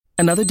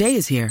Another day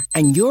is here,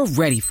 and you're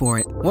ready for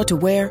it. What to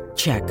wear?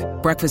 Check.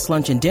 Breakfast,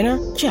 lunch, and dinner?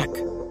 Check.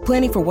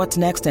 Planning for what's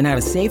next and how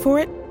to save for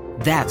it?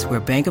 That's where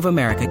Bank of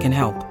America can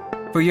help.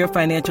 For your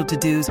financial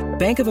to-dos,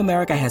 Bank of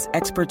America has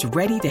experts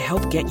ready to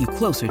help get you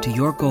closer to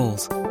your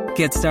goals.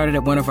 Get started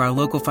at one of our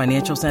local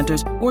financial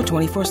centers or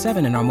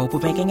 24/7 in our mobile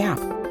banking app.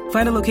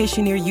 Find a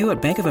location near you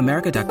at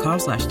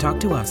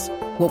bankofamerica.com/talktous.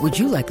 What would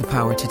you like the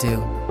power to do?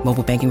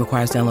 Mobile banking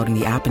requires downloading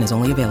the app and is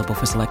only available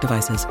for select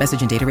devices.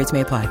 Message and data rates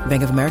may apply.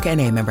 Bank of America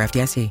N.A., member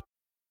FDIC.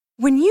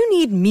 When you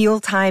need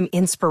mealtime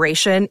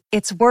inspiration,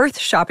 it's worth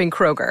shopping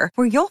Kroger,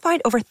 where you'll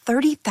find over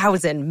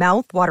 30,000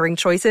 mouth-watering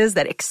choices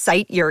that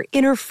excite your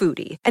inner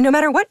foodie. And no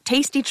matter what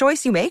tasty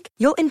choice you make,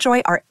 you'll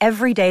enjoy our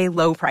everyday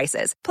low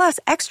prices, plus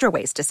extra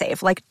ways to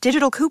save, like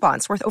digital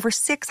coupons worth over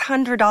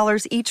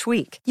 $600 each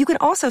week. You can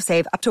also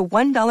save up to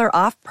 $1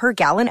 off per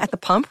gallon at the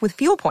pump with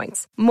fuel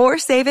points. More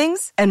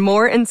savings and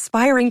more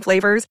inspiring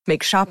flavors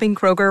make shopping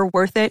Kroger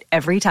worth it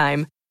every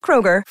time.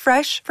 Kroger,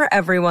 fresh for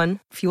everyone.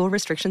 Fuel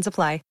restrictions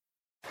apply.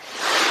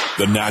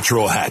 The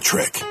Natural Hat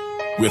Trick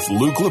with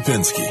Luke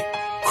Lipinski,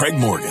 Craig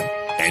Morgan,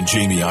 and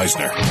Jamie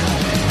Eisner.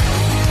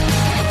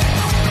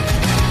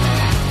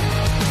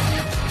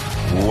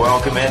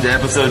 Welcome into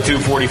episode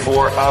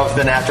 244 of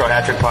the Natural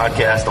Hat Trick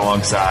podcast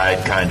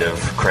alongside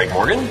Craig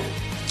Morgan,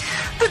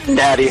 the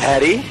Natty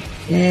Hattie,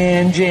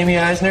 and Jamie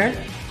Eisner.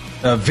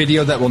 A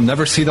video that will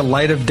never see the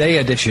light of day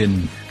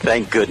edition.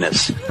 Thank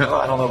goodness. Well,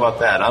 I don't know about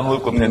that. I'm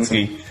Luke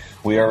Lipinski.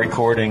 We are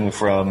recording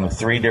from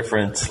 3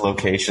 different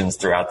locations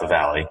throughout the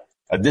valley.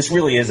 This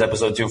really is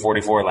episode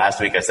 244.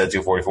 Last week I said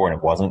 244 and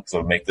it wasn't,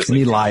 so make this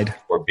Me lied.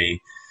 Or B.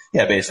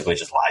 Yeah, basically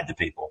just lied to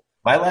people.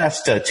 My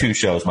last 2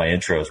 shows, my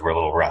intros were a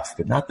little rough,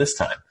 but not this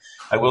time.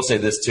 I will say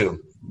this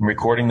too. I'm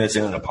recording this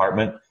in an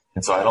apartment,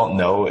 and so I don't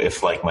know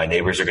if my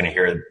neighbors are going to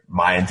hear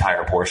my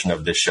entire portion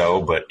of this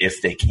show, but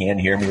if they can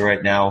hear me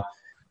right now,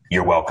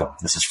 you're welcome.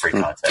 This is free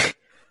content.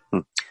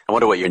 I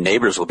wonder what your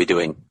neighbors will be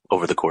doing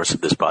over the course of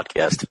this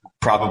podcast.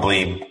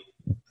 Probably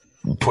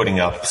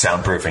putting up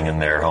soundproofing in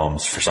their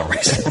homes for some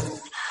reason.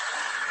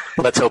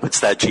 Let's hope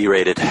it's that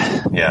G-rated.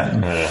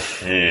 Yeah.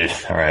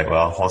 All right.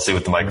 Well, we'll see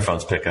what the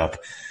microphones pick up.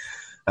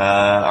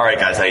 All right,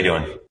 guys. How you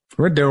doing?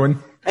 We're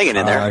doing. Hanging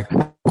in there.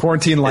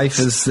 Quarantine life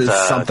is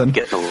something.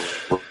 Getting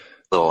a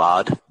little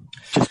odd,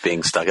 just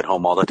being stuck at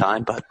home all the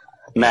time, but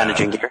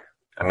managing here.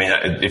 I mean,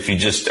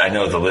 I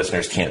know the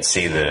listeners can't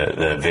see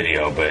the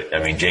video, but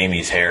I mean,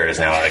 Jamie's hair is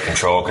now out of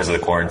control because of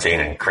the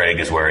quarantine, and Craig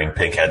is wearing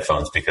pink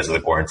headphones because of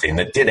the quarantine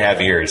that did have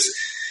ears,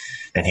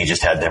 and he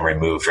just had them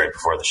removed right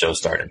before the show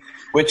started.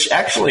 Which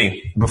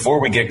actually,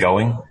 before we get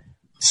going,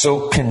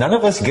 so can none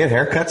of us get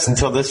haircuts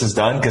until this is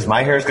done? Because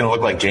my hair is going to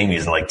look like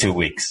Jamie's in 2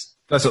 weeks.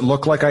 Does it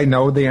look like I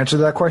know the answer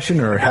to that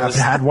question or have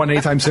had one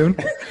anytime soon?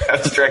 I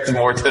was directed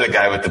more to the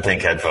guy with the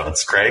pink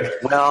headphones. Craig?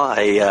 Well,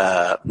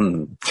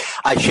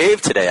 I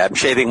shaved today. I'm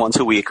shaving once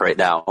a week right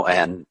now.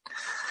 And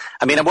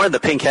I mean, I'm wearing the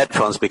pink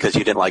headphones because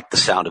you didn't like the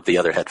sound of the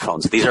other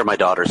headphones. These are my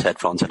daughter's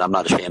headphones, and I'm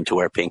not ashamed to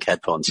wear pink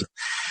headphones.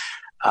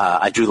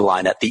 I drew the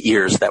line at the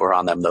ears that were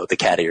on them, though, the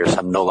cat ears.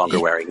 I'm no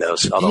longer wearing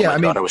those, although my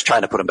daughter was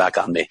trying to put them back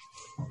on me.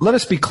 Let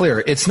us be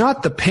clear. It's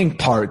not the pink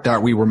part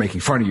that we were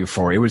making fun of you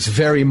for. It was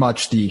very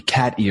much the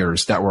cat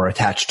ears that were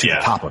attached to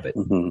the top of it.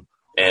 Mm-hmm.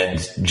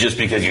 And just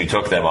because you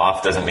took them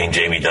off doesn't mean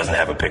Jamie doesn't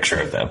have a picture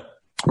of them.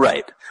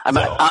 Right.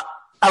 I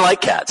like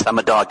cats. I'm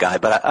a dog guy,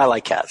 but I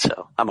like cats,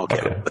 so I'm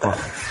okay with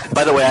that.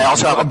 By the way, I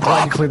also have a prop.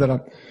 Glad you cleared that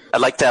up. I'd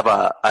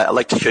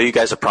like to show you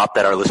guys a prop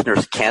that our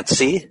listeners can't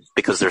see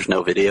because there's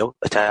no video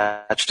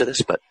attached to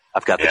this, but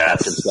I've got the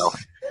cat himself.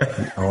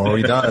 Oh,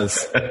 he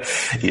does.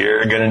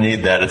 You're going to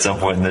need that at some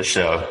point in this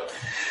show.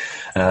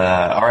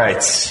 All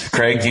right.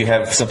 Craig, do you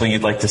have something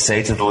you'd like to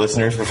say to the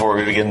listeners before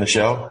we begin the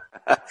show?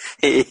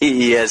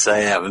 Yes, I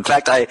have. In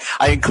fact, I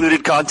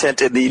included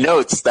content in the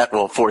notes that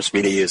will force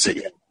me to use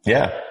it.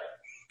 Yeah.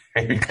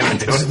 Are you going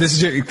to do it?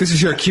 This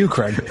is your cue,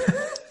 Craig.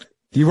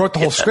 You wrote the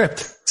whole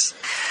script.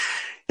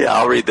 Yeah,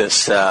 I'll read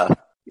this.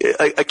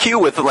 A cue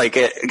with,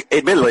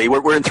 admittedly,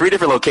 we're in 3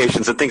 different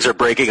locations and things are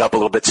breaking up a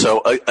little bit.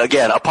 So,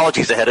 again,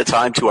 apologies ahead of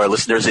time to our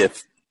listeners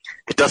if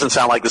it doesn't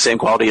sound like the same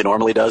quality it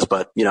normally does,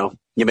 but, you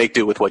make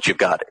do with what you've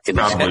got.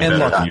 Probably better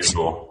than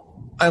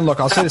usual. And look,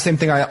 I'll say the same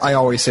thing I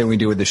always say when we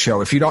do with the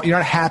show. If you're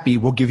not happy,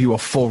 we'll give you a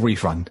full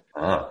refund.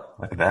 Oh,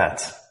 look at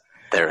that.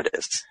 There it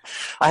is.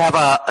 I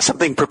have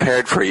something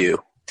prepared for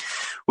you.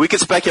 We could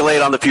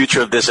speculate on the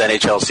future of this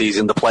NHL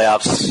season, the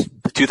playoffs,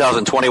 the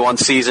 2021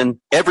 season,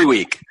 every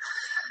week.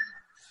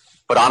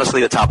 But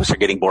honestly, the topics are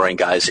getting boring,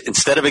 guys.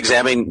 Instead of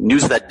examining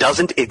news that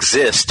doesn't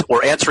exist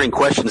or answering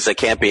questions that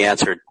can't be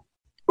answered,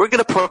 we're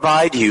going to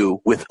provide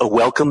you with a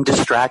welcome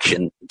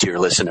distraction to your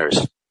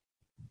listeners.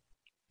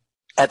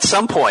 At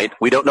some point,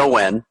 we don't know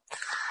when,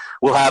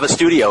 we'll have a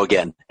studio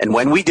again. And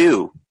when we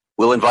do,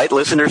 we'll invite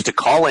listeners to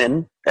call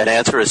in and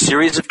answer a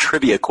series of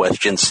trivia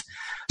questions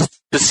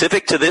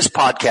specific to this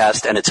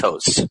podcast and its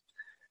hosts.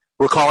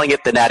 We're calling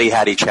it the Natty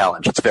Hattie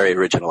Challenge. It's very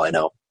original, I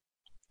know.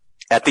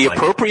 At the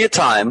appropriate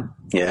time,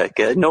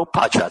 no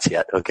pot shots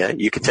yet, okay?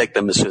 You can take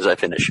them as soon as I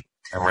finish.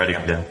 I'm ready,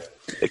 I'm done.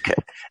 Okay.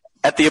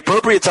 At the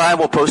appropriate time,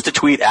 we'll post a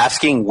tweet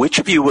asking which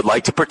of you would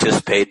like to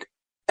participate,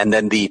 and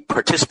then the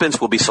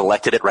participants will be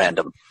selected at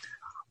random.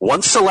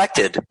 Once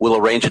selected, we'll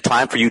arrange a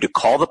time for you to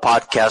call the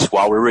podcast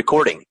while we're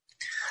recording.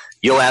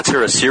 You'll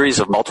answer a series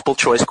of multiple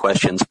choice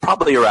questions,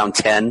 probably around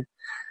 10,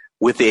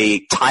 with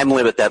a time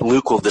limit that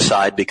Luke will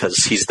decide because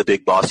he's the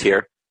big boss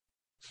here.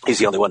 He's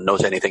the only one who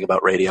knows anything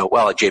about radio.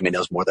 Well, Jamie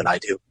knows more than I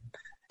do.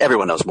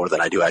 Everyone knows more than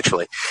I do,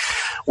 actually.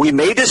 We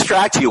may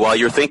distract you while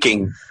you're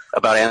thinking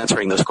about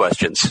answering those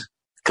questions,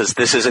 because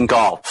this isn't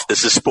golf.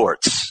 This is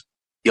sports.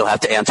 You'll have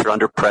to answer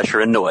under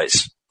pressure and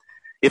noise.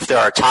 If there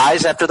are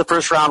ties after the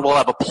first round, we'll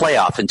have a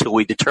playoff until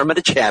we determine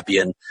a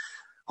champion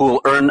who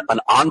will earn an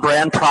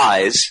on-brand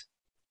prize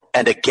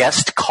and a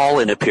guest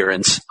call-in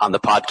appearance on the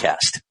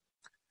podcast.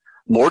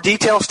 More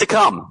details to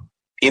come.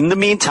 In the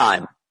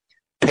meantime,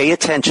 pay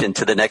attention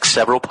to the next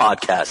several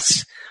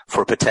podcasts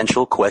for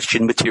potential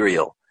question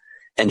material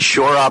and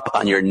shore up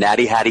on your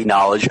natty hattie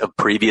knowledge of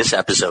previous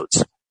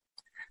episodes.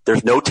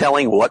 There's no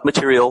telling what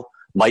material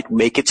might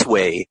make its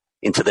way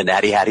into the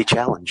Natty Hattie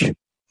Challenge.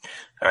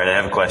 All right, I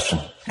have a question.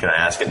 Can I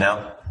ask it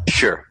now?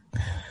 Sure.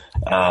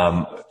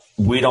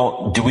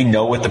 Do we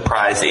know what the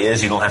prize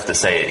is? You don't have to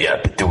say it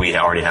yet, but do we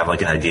already have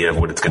like an idea of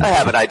what it's going to be? I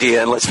have an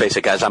idea, and let's face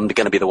it, guys, I'm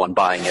going to be the one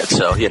buying it,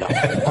 so, you know.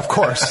 Of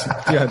course.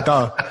 Yeah,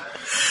 duh.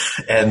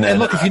 And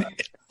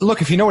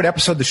look, if you know what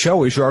episode the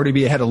show is, you'll already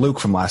be ahead of Luke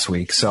from last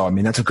week. So, I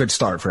mean, that's a good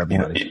start for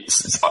everybody.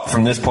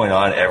 From this point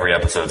on, every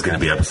episode is going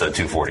to be episode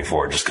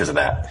 244 just because of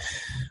that.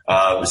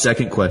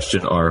 Second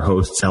question, are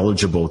hosts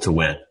eligible to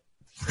win?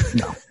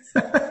 No.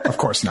 Of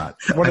course not.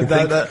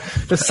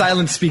 The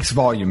silence speaks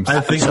volumes.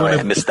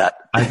 I missed that.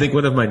 I think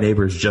one of my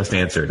neighbors just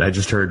answered. I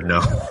just heard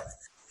no.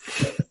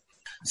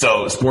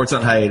 So sports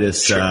on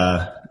hiatus. Sure.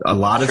 A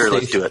lot of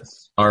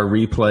stations are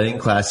replaying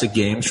classic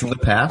games from the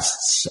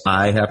past.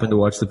 I happened to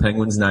watch the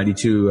Penguins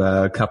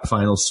 92 Cup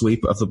final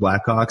sweep of the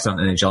Blackhawks on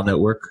NHL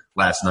Network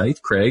last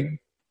night. Craig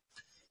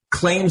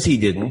claims he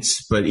didn't,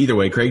 but either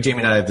way, Craig,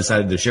 Jamie, and I have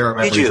decided to share our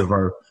memories of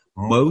our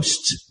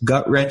most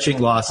gut-wrenching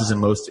losses and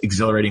most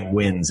exhilarating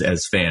wins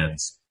as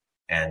fans.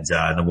 And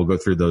then we'll go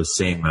through those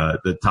same,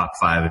 the top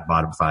 5 and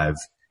bottom 5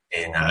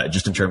 in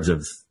just in terms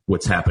of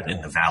what's happened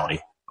in the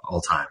Valley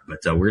all time. But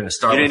we're going to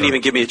start. You didn't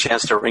even give me a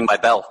chance to ring my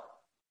bell.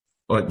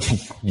 Well,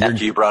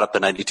 after you brought up the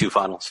 92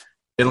 finals.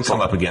 It'll come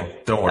up again.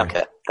 Don't worry.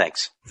 Okay,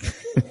 thanks.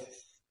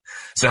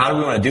 So how do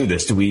we want to do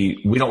this? We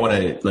don't want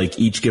to like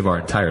each give our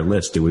entire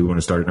list. Do we want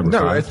to start at number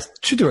 5? No, I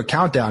should do a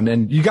countdown,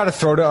 and you got to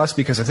throw to us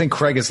because I think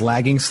Craig is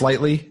lagging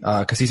slightly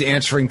because he's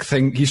answering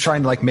He's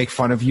trying to like make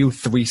fun of you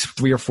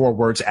three or four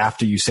words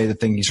after you say the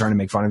thing he's trying to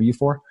make fun of you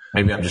for.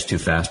 Maybe I'm just too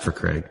fast for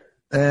Craig.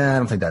 I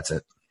don't think that's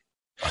it.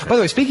 Okay. By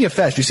the way, speaking of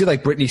fast, you see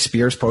like Britney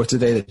Spears posted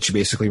today that she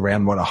basically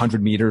ran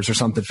 100 meters or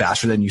something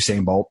faster than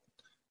Usain Bolt.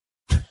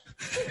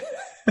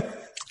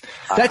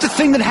 That's a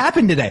thing that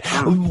happened today.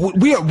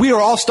 We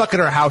are all stuck in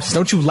our houses.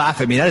 Don't you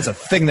laugh at me. That is a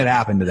thing that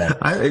happened today.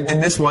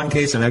 In this one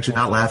case, I'm actually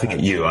not laughing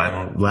at you.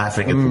 I'm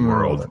laughing at the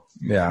world.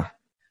 Yeah.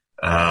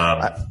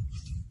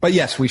 But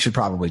yes, we should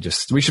probably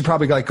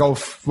like go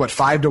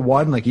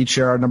 5-1, like each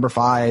share our number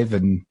 5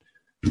 and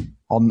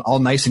all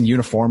nice and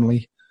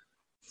uniformly.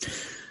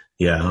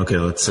 Yeah. Okay.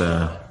 Let's,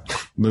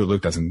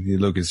 Luke doesn't.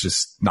 Luke is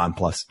just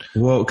nonplussed.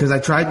 Well, because I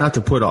tried not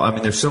to put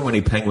there's so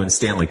many Penguins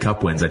Stanley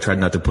Cup wins. I tried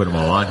not to put them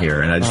all on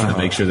here, and I just want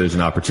to make sure there's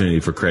an opportunity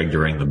for Craig to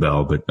ring the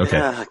bell. But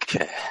okay.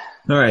 Okay.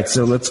 All right.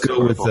 So let's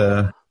go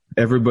with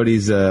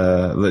everybody's.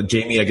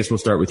 Jamie, I guess we'll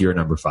start with your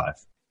number 5.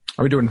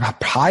 Are we doing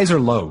highs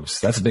or lows?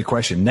 That's a big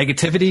question.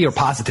 Negativity or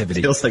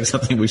positivity? Feels like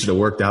something we should have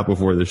worked out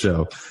before the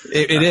show.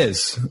 It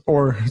is.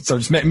 So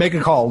just make a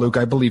call, Luke.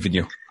 I believe in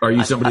you. Are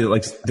you somebody that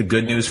likes the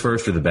good news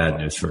first or the bad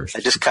news first? I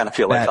just kind of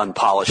feel like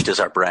unpolished is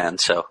our brand,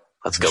 so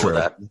let's go with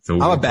that.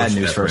 So I'm a bad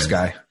news first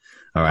guy.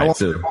 All right.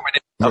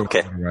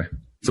 Okay.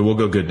 So we'll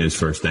go good news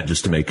first then,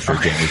 just to make sure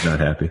Jamie's not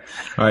happy.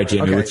 All right,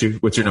 Jamie,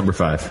 what's your number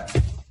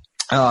 5?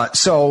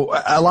 So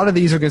a lot of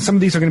these some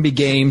of these are going to be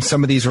games.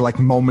 Some of these are like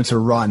moments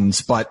or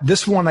runs, but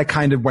this one I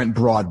kind of went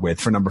broad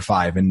with for number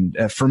 5. And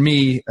for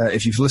me,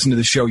 if you've listened to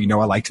the show, you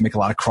know I like to make a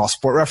lot of cross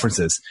sport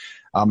references.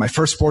 My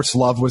first sports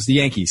love was the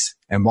Yankees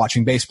and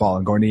watching baseball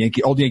and going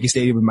to old Yankee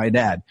Stadium with my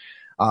dad.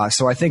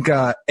 So I think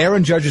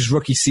Aaron Judge's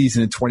rookie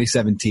season in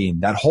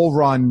 2017, that whole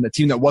run, a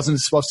team that wasn't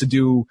supposed to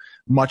do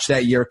much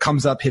that year,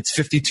 comes up, hits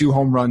 52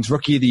 home runs,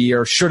 rookie of the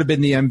year, should have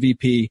been the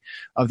MVP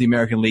of the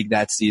American League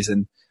that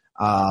season.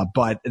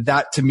 But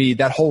that to me,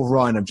 that whole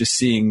run of just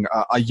seeing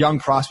a young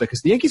prospect,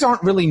 because the Yankees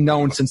aren't really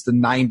known since the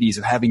 90s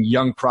of having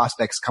young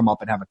prospects come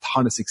up and have a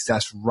ton of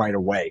success right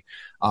away.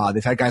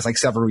 They've had guys like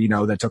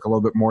Severino that took a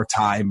little bit more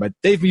time, but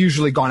they've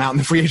usually gone out in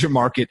the free agent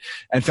market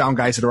and found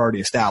guys that are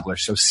already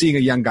established. So seeing a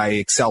young guy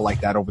excel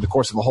like that over the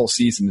course of a whole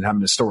season and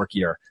having an historic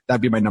year,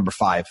 that'd be my number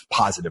 5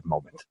 positive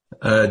moment.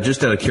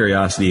 Just out of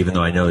curiosity, even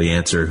though I know the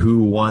answer,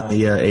 who won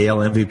the AL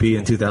MVP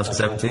in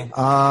 2017?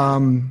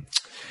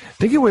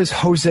 I think it was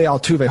Jose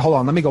Altuve. Hold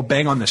on. Let me go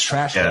bang on this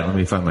trash can. Yeah, let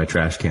me find my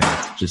trash can.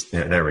 Just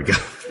there we go.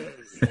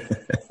 I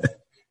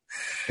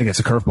think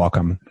it's a curveball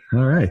coming.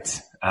 All right.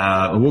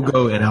 We'll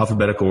go in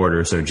alphabetical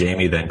order. So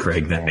Jamie, then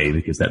Craig, then me,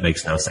 because that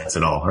makes no sense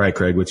at all. All right,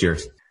 Craig, what's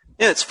yours?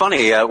 Yeah, it's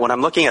funny. When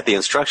I'm looking at the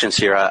instructions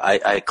here,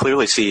 I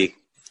clearly see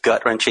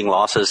gut-wrenching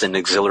losses and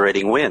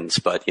exhilarating wins.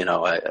 But,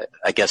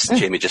 I guess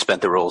Jamie just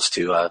bent the rules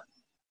to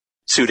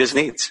suit his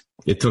needs.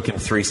 It took him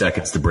 3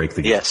 seconds to break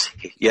the game.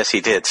 Yes, he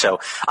did. So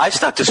I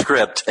stuck to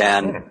script,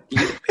 and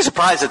you'd be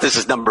surprised that this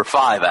is number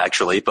 5,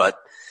 actually. But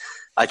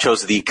I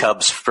chose the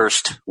Cubs'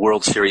 first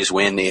World Series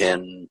win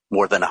in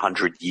more than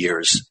 100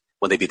 years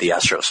when they beat the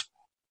Astros.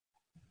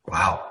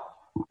 Wow.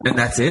 And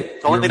that's it?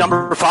 It's only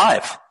number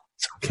 5.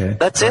 Okay.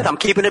 That's it. I'm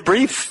keeping it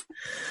brief.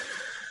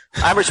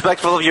 I'm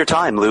respectful of your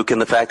time, Luke,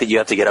 and the fact that you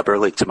have to get up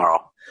early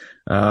tomorrow.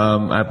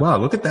 Wow,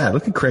 look at that.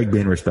 Look at Craig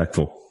being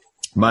respectful.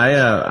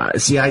 I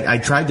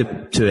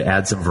tried to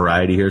add some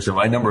variety here. So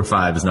my number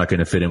 5 is not going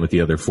to fit in with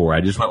the other 4.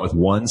 I just went with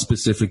one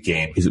specific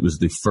game because it was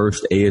the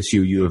first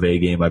ASU U of A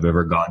game I've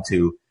ever gone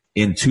to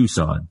in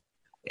Tucson.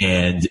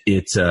 And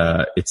it's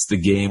the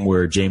game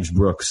where James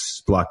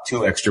Brooks blocked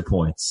 2 extra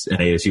points and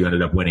ASU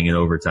ended up winning in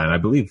overtime. I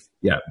believe,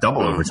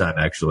 double overtime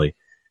actually.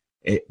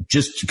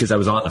 Just because I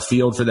was on the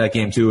field for that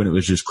game too, and it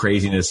was just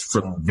craziness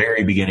from the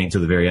very beginning to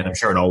the very end. I'm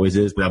sure it always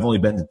is, but I've only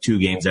been to 2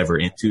 games ever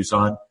in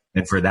Tucson,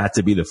 and for that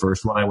to be the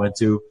first one I went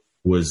to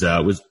was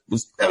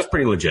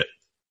pretty legit.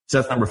 So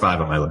that's number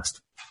 5 on my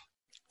list.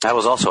 I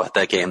was also at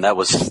that game. That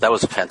was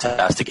a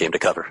fantastic game to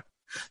cover.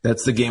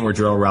 That's the game where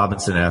Jarrell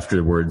Robinson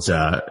afterwards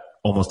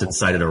almost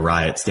incited a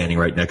riot standing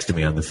right next to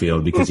me on the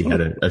field because he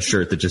had a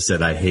shirt that just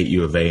said, "I hate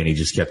U of A," and he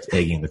just kept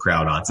egging the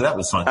crowd on. So that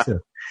was fun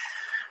too.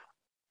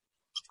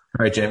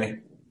 All right, Jamie.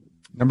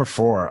 Number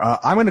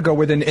 4. I'm going to go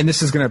with, and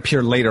this is going to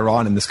appear later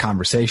on in this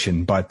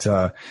conversation, but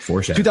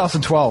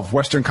 2012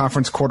 Western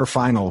Conference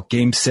quarterfinal,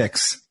 Game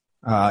 6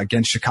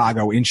 against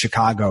Chicago in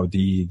Chicago,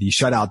 the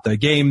shutout, the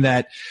game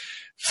that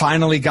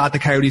finally got the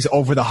Coyotes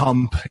over the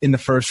hump in the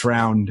first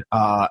round.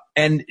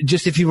 And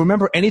just if you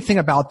remember anything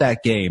about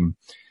that game,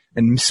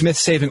 and Smith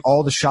saving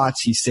all the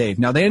shots he saved.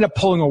 Now, they ended up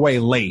pulling away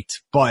late,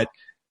 but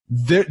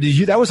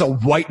that was a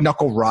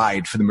white-knuckle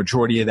ride for the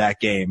majority of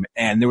that game.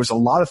 And there was a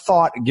lot of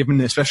thought,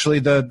 given especially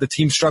the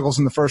team struggles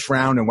in the first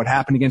round and what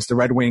happened against the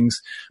Red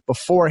Wings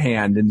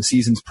beforehand in the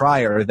seasons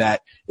prior,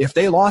 that if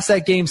they lost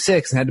that Game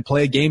 6 and had to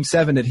play a Game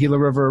 7 at Gila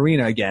River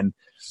Arena again,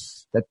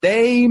 that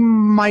they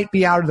might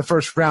be out of the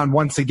first round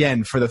once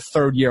again for the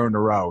 3rd year in a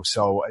row.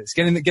 So it's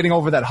getting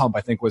over that hump,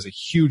 I think, was a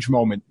huge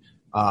moment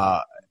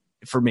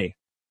for me.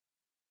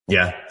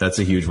 Yeah, that's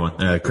a huge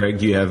one. Craig,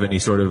 do you have any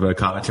sort of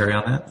commentary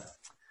on that?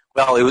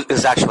 Well, it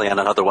was actually on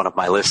another one of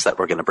my lists that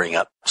we're going to bring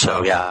up.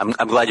 So yeah,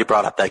 I'm glad you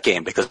brought up that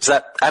game because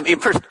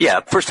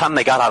first time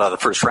they got out of the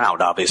first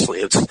round, obviously.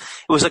 It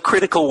was a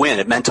critical win.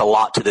 It meant a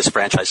lot to this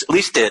franchise. At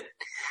least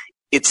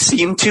it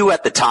seemed to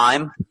at the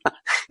time.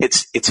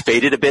 It's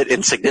faded a bit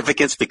in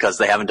significance because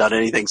they haven't done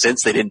anything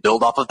since. They didn't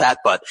build off of that,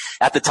 but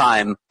at the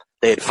time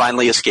they had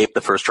finally escaped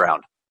the first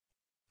round.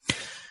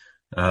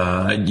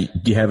 Do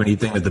you have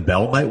anything that the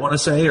Bell might want to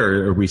say,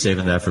 or are we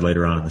saving that for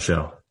later on in the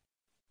show?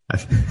 I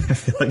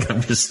feel like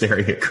I'm just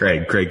staring at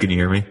Craig. Craig, can you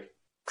hear me?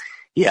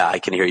 Yeah, I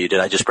can hear you. Did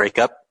I just break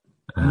up?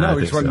 No,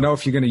 we just want to know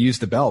if you're going to use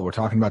the bell. We're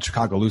talking about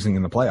Chicago losing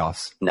in the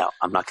playoffs. No,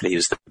 I'm not going to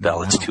use the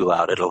bell. It's too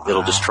loud.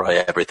 It'll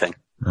destroy everything.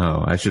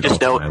 Oh, I should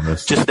just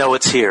know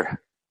it's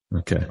here.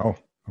 Okay. Oh,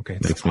 okay.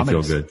 Makes me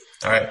feel good.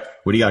 All right.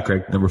 What do you got,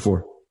 Craig? Number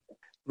 4.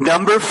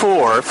 Number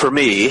 4 for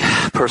me,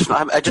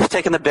 personally, I just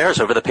taken the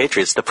Bears over the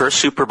Patriots. The first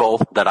Super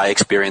Bowl that I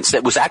experienced.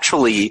 It was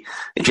actually,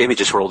 and Jamie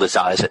just rolled his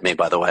eyes at me,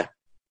 by the way.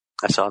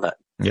 I saw that.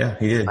 Yeah,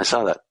 he did. I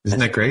saw that. Isn't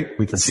that great?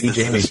 We can see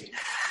Jamie.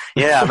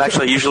 Yeah, I'm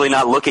actually usually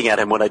not looking at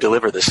him when I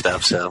deliver this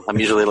stuff, so I'm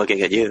usually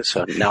looking at you.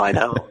 So now I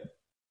know.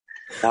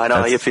 Now I know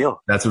how you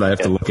feel. That's what I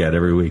have to look at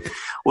every week.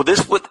 Well,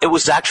 it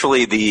was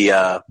actually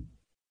it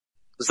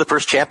was the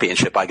first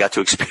championship I got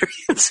to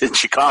experience in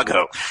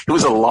Chicago. It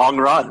was a long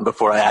run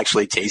before I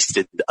actually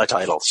tasted a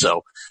title,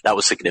 so that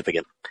was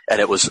significant.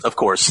 And it was, of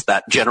course,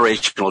 that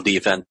generational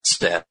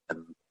defense,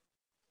 and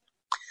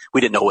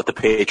we didn't know what the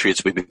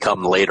Patriots would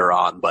become later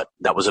on, but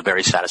that was a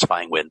very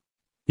satisfying win.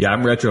 Yeah,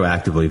 I'm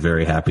retroactively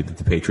very happy that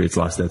the Patriots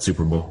lost that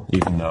Super Bowl,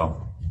 even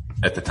though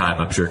at the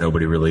time I'm sure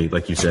nobody really,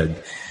 like you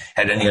said,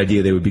 had any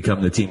idea they would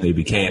become the team they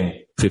became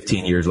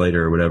 15 years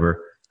later or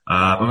whatever.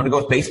 I'm going to go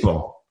with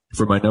baseball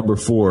for my number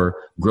 4.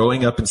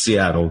 Growing up in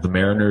Seattle, the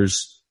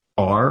Mariners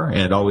are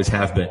and always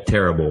have been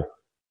terrible.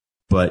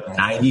 But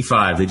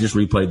 95, they just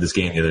replayed this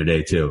game the other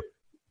day too.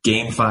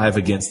 Game 5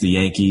 against the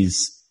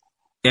Yankees.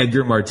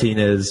 Edgar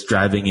Martinez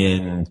driving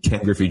in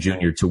Ken Griffey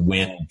Jr. to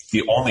win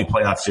the only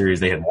playoff series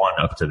they had won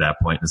up to that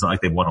point. It's not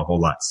like they've won a whole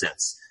lot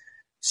since.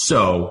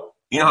 So,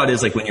 you know how it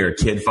is like when you're a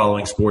kid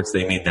following sports,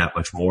 they mean that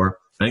much more.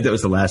 I think that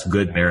was the last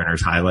good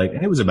Mariners highlight,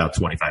 and it was about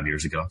 25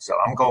 years ago. So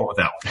I'm going with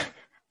that one.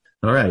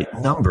 All right,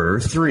 number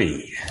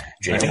 3.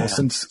 Jamie. Well,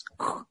 since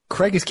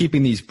Craig is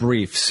keeping these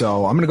brief,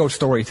 so I'm going to go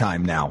story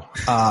time now.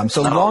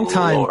 Long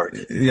time.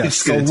 Lord. Yeah,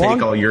 it's going to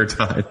take all your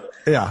time.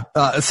 Yeah.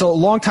 So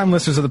longtime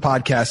listeners of the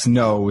podcast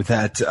know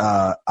that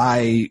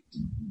I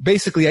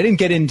didn't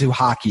get into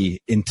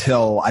hockey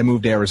until I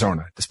moved to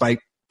Arizona. Despite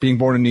being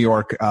born in New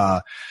York.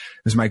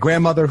 There's my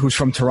grandmother who's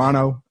from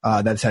Toronto,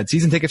 that's had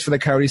season tickets for the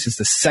Coyotes since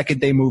the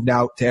second they moved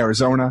out to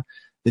Arizona.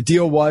 The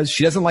deal was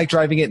she doesn't like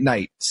driving at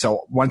night.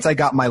 So once I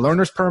got my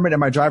learner's permit and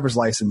my driver's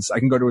license, I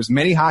can go to as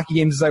many hockey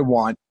games as I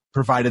want,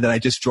 provided that I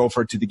just drove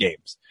her to the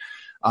games.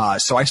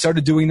 So I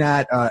started doing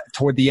that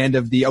toward the end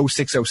of the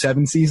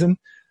 06-07 season.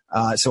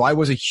 So I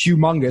was a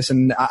humongous,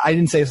 and I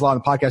didn't say this a lot on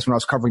the podcast when I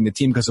was covering the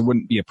team because it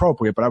wouldn't be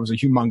appropriate, but I was a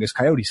humongous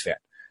Coyotes fan.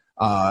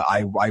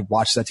 I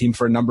watched that team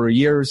for a number of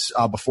years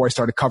before I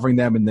started covering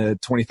them in the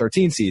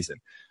 2013 season.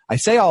 I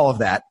say all of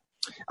that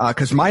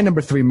because my number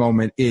 3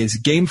 moment is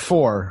Game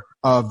 4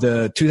 of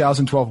the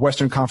 2012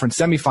 Western Conference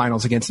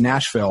semifinals against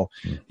Nashville,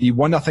 the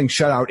 1-0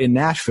 shutout in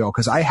Nashville,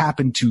 because I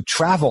happened to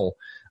travel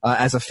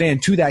as a fan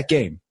to that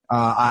game.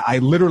 I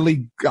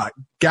literally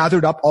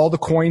gathered up all the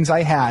coins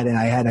I had, and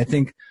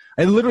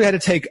I literally had to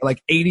take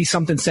like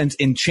 80-something cents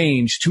in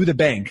change to the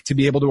bank to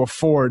be able to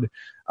afford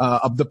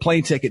the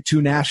plane ticket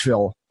to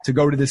Nashville to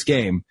go to this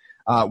game.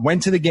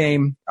 Went to the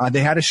game.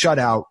 They had a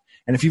shutout.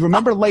 And if you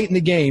remember late in the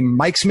game,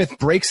 Mike Smith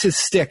breaks his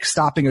stick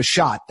stopping a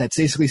shot that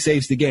basically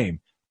saves the game.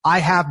 I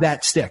have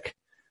that stick.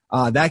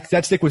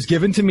 That stick was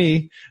given to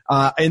me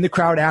in the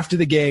crowd after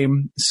the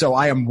game. So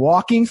I am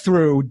walking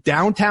through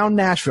downtown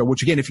Nashville,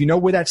 which again, if you know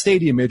where that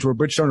stadium is, where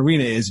Bridgestone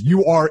Arena is,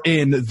 you are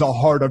in the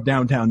heart of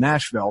downtown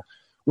Nashville,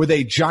 with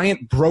a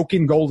giant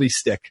broken goalie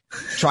stick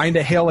trying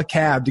to hail a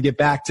cab to get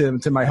back to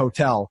my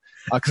hotel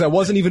because I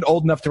wasn't even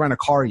old enough to rent a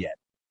car yet.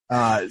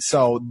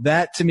 So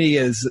that to me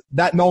is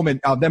that moment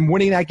of them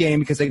winning that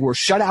game because they were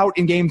shut out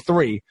in Game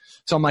 3.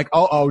 So I'm like,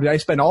 did I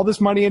spend all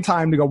this money and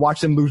time to go watch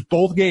them lose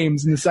both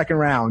games in the second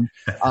round?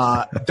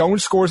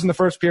 Don't scores in the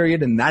first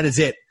period, and that is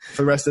it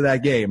for the rest of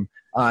that game.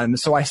 And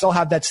so I still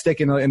have that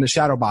stick in the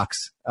shadow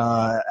box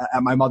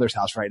at my mother's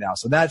house right now.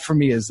 So that for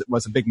me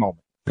was a big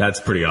moment. That's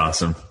pretty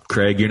awesome.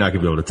 Craig, you're not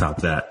going to be able to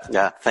top that.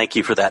 Yeah, thank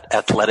you for that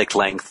athletic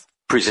length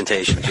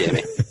presentation,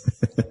 Jamie.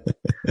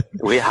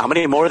 How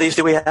many more of these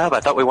do we have?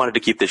 I thought we wanted to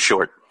keep this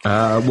short.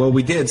 Well,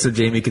 we did, so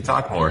Jamie could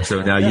talk more.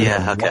 So now you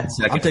have 1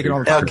 second. I'm taking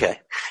over. Okay.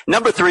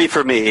 Number 3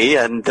 for me,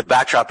 and the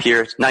backdrop here,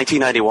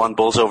 1991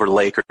 Bulls over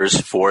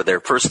Lakers for their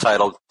first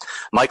title.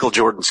 Michael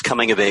Jordan's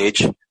coming of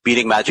age,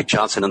 beating Magic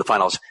Johnson in the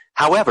finals.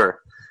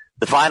 However,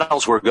 the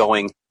finals were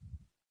going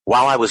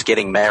while I was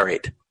getting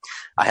married.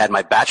 I had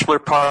my bachelor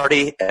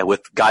party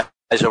with guys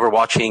over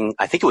watching,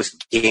 I think it was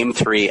Game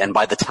 3, and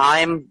by the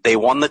time they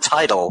won the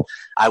title,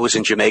 I was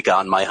in Jamaica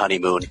on my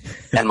honeymoon.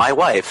 And my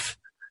wife,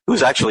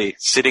 who's actually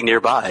sitting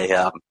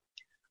nearby,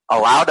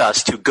 allowed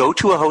us to go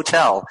to a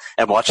hotel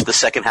and watch the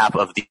second half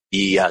of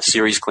the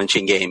series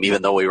clinching game,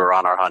 even though we were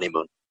on our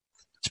honeymoon.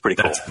 It's pretty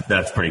cool.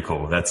 That's pretty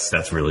cool.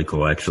 That's really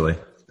cool, actually.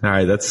 All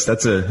right,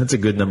 that's a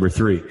good number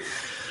 3.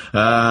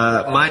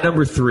 My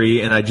number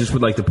 3, and I just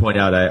would like to point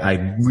out,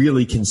 I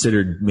really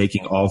considered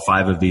making all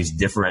 5 of these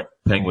different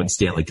Penguins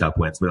Stanley Cup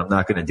wins, but I'm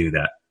not going to do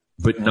that.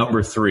 But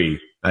number 3,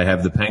 I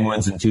have the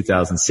Penguins in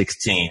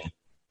 2016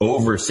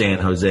 over San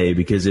Jose,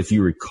 because if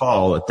you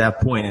recall, at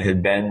that point it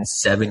had been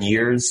 7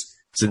 years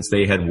since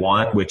they had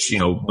won, which,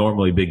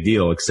 normally a big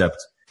deal, except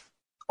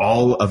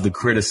all of the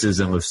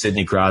criticism of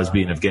Sidney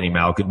Crosby and Evgeny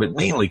Malkin, but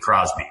mainly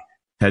Crosby,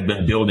 had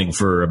been building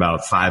for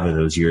about 5 of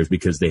those years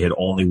because they had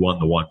only won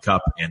the 1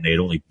 cup and they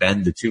had only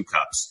been to 2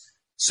 cups.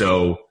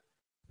 So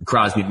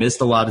Crosby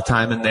missed a lot of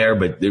time in there,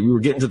 but we were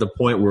getting to the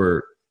point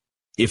where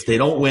if they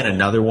don't win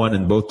another one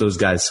and both those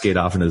guys skate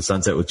off into the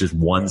sunset with just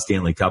 1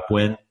 Stanley Cup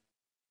win,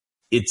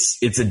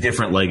 it's a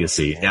different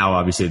legacy. Now,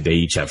 obviously, they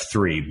each have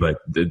 3, but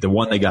the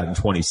one they got in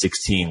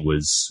 2016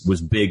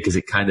 was big because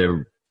it kind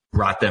of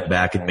brought them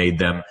back and made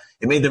them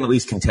at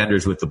least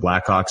contenders with the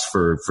Blackhawks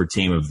for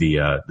team of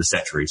the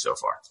century so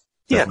far.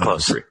 Yeah,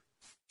 close. 3.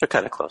 They're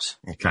kind of close.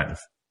 Kind of.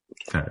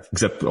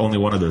 Except only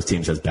one of those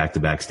teams has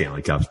back-to-back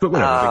Stanley Cups. But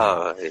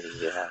whatever.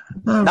 Yeah.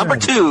 Number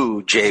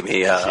 2,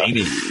 Jamie.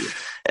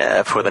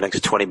 For the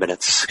next 20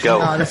 minutes.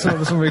 Go. This one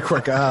will be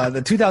quick.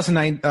 The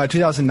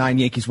 2009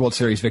 Yankees World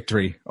Series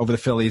victory over the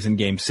Phillies in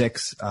Game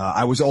 6.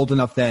 I was old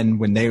enough then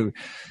when they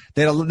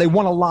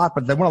won a lot,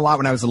 but they won a lot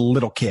when I was a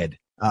little kid.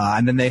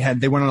 And then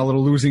they went on a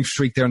little losing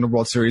streak there in the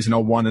World Series in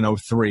 01 and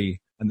 03.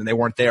 And then they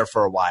weren't there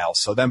for a while.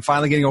 So them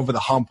finally getting over the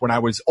hump when I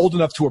was old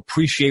enough to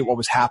appreciate what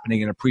was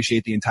happening and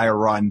appreciate the entire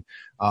run.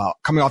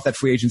 Coming off that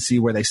free agency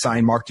where they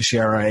signed Mark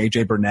Teixeira,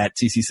 AJ Burnett,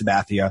 CC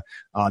Sabathia.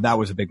 That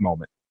was a big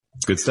moment.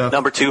 Good stuff.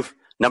 Number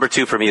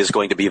two for me is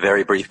going to be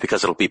very brief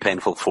because it'll be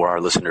painful for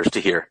our listeners to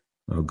hear.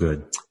 Oh,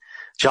 good.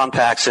 John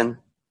Paxson,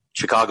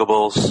 Chicago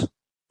Bulls,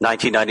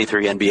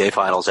 1993 NBA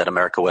Finals at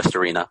America West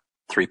Arena,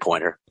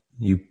 3-pointer.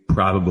 You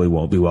probably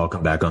won't be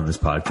welcome back on this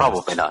podcast.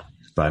 Probably not.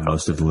 By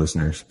most of the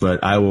listeners,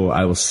 but I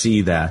will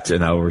see that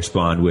and I will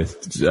respond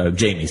with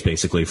Jamie's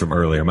basically from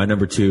earlier. My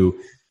number 2,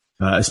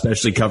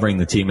 especially covering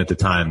the team at the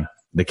time,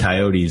 the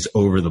Coyotes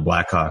over the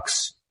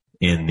Blackhawks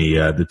in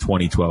the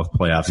 2012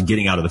 playoffs and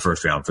getting out of the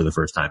first round for the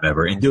first time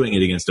ever and doing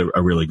it against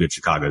a really good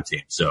Chicago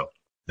team. So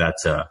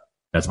that's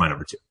my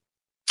number 2.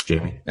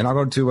 Jamie. And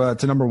I'll go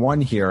to number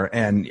one here.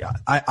 And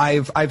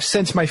I've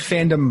since my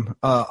fandom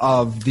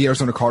of the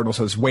Arizona Cardinals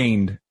has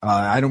waned.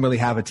 I don't really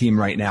have a team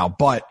right now,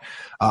 but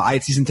I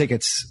had season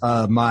tickets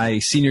my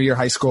senior year of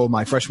high school,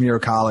 my freshman year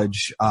of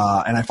college,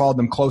 and I followed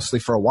them closely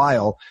for a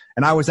while.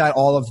 And I was at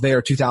all of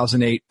their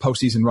 2008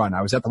 postseason run.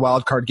 I was at the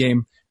wild card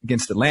game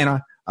against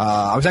Atlanta.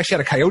 I was actually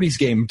at a Coyotes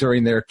game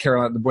during their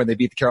when they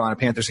beat the Carolina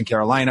Panthers in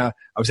Carolina.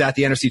 I was at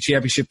the NFC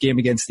Championship game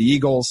against the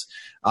Eagles.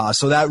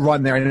 So that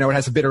run there, I know it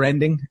has a bitter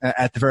ending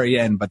at the very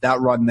end, but that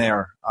run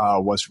there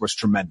was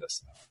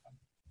tremendous.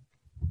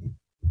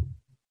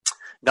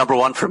 Number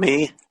one for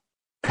me,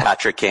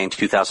 Patrick Kane,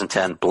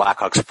 2010.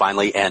 Blackhawks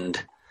finally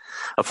end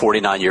a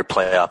 49-year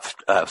playoff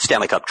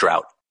Stanley Cup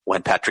drought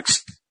when Patrick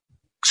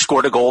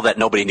scored a goal that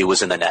nobody knew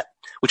was in the net,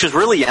 which was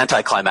really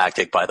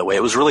anticlimactic, by the way.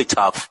 It was really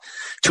tough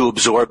to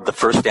absorb the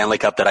first Stanley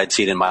Cup that I'd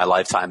seen in my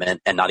lifetime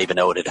and not even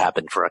know it had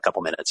happened for a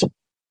couple minutes.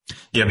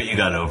 Yeah, but you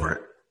got over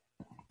it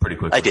pretty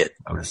quickly. I did.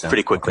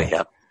 Pretty quickly, okay.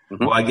 Yeah.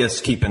 Mm-hmm. Well, I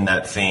guess keeping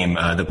that theme,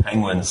 the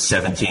Penguins'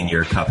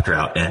 17-year cup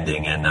drought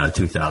ending in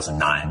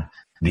 2009.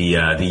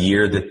 The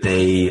year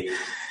that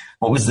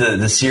what was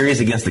the series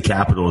against the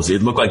Capitals?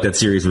 It looked like that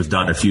series was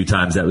done a few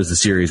times. That was the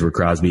series where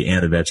Crosby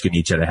and Ovechkin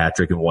each had a hat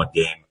trick in one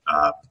game.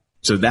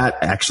 So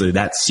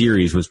that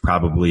series was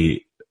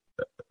probably,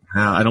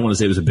 I don't want to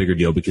say it was a bigger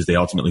deal because they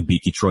ultimately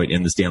beat Detroit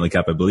in the Stanley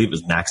Cup. I believe it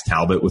was Max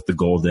Talbot with the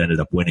goal that ended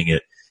up winning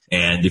it.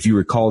 And if you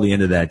recall the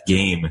end of that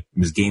game, it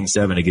was game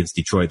 7 against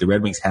Detroit. The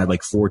Red Wings had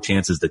like 4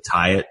 chances to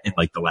tie it in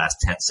like the last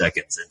 10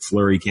 seconds. And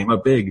Fleury came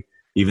up big,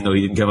 even though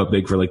he didn't come up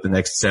big for like the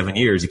next 7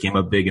 years. He came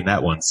up big in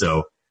that one.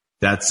 So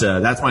that's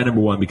my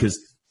number one because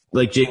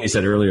like Jamie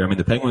said earlier, I mean,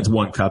 the Penguins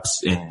won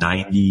cups in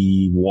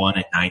 91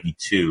 and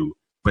 92.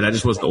 But I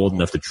just wasn't old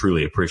enough to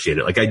truly appreciate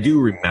it. Like I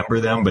do remember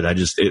them, but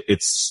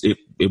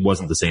it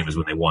wasn't the same as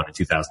when they won in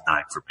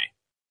 2009 for me.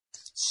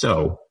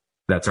 So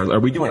are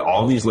we doing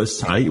all these lists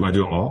tonight? You want to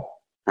do them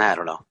all? I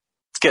don't know.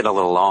 It's getting a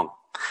little long.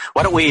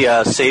 Why don't we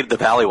save the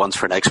Valley ones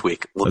for next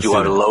week? We'll do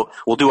our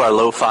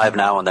low 5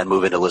 now and then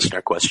move into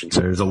listener questions.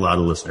 There's a lot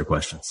of listener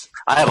questions.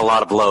 I have a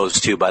lot of lows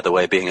too, by the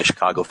way, being a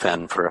Chicago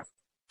fan for,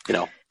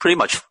 pretty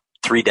much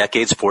 4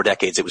 decades.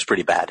 It was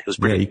pretty bad. It was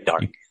pretty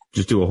dark.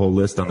 Just do a whole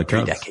list on the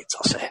Cubs. 3 decades,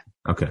 I'll say.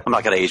 Okay. I'm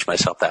not going to age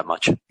myself that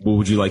much. Well,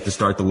 would you like to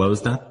start the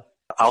lows then?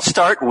 I'll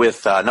start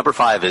with number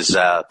 5 is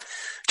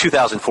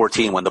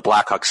 2014 when the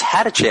Blackhawks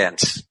had a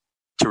chance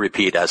to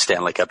repeat as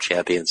Stanley Cup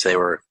champions. They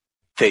were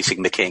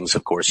facing the Kings.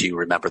 Of course, you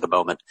remember the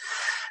moment.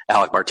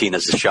 Alec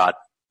Martinez's shot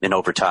in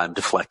overtime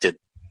deflected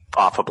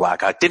off a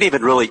Blackhawk. Didn't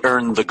even really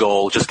earn the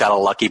goal, just got a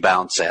lucky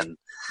bounce, and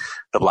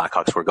the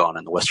Blackhawks were gone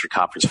in the Western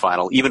Conference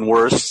Final. Even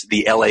worse,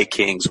 the LA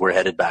Kings were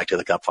headed back to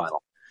the Cup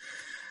Final.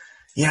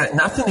 Yeah,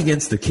 nothing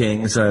against the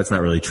Kings. That's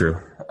not really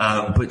true.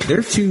 But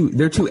their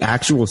two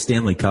actual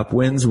Stanley Cup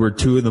wins were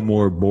 2 of the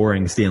more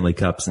boring Stanley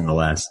Cups in the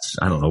last,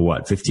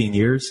 15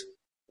 years.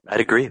 I'd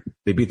agree.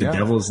 They beat the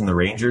Devils and the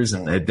Rangers,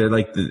 and they're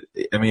like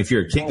if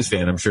you're a Kings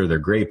fan, I'm sure they're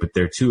great, but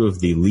they're 2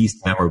 of the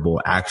least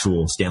memorable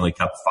actual Stanley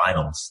Cup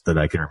finals that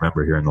I can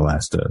remember here in the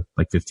last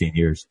 15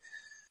 years.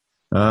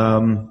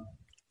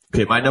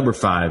 Okay, my number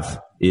 5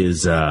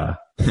 is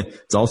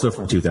it's also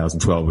from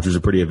 2012, which was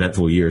a pretty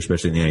eventful year,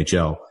 especially in the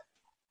NHL.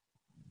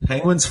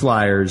 Penguins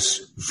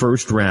Flyers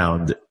first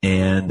round,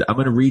 and I'm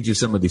going to read you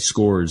some of the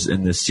scores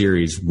in this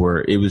series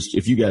where it was,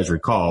 if you guys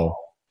recall,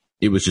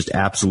 it was just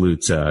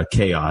absolute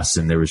chaos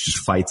and there was just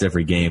fights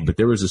every game. But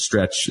there was a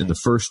stretch in the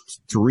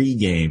first 3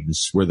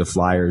 games where the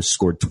Flyers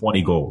scored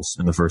 20 goals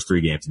in the first 3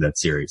 games of that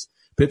series.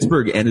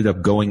 Pittsburgh ended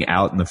up going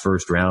out in the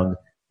first round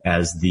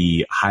as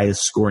the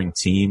highest scoring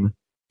team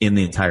in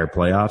the entire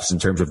playoffs in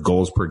terms of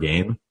goals per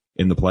game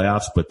in the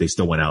playoffs, but they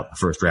still went out in the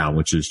first round,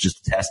 which is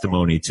just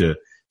testimony to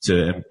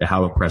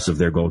how impressive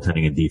their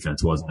goaltending and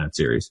defense was in that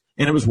series.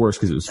 And it was worse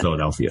because it was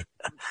Philadelphia.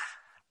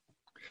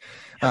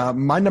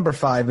 My number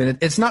 5, and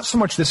it's not so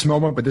much this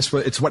moment, but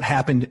it's what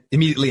happened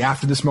immediately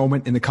after this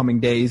moment in the coming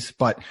days.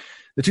 But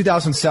the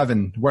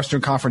 2007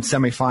 Western Conference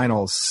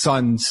semifinals,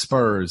 Suns,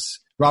 Spurs,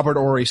 Robert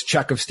Horry's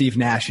check of Steve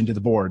Nash into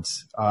the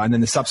boards, and then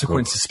the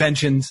subsequent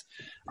suspensions,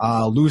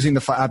 losing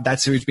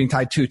that series being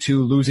tied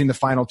 2-2, losing the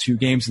final 2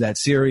 games of that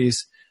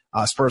series.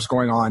 Spurs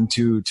going on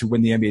to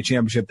win the NBA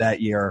championship that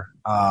year.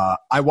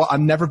 I've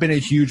never been a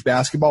huge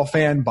basketball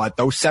fan, but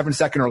those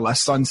 7-second or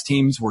less Suns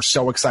teams were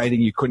so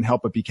exciting you couldn't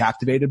help but be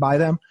captivated by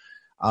them.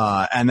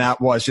 And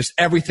that was just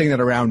everything that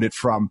around it,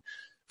 from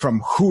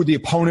who the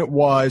opponent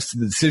was to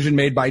the decision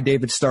made by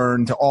David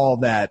Stern to all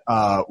that.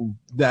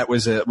 That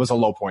was a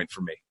low point for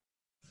me.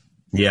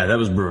 Yeah, that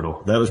was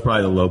brutal. That was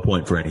probably the low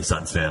point for any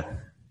Suns fan.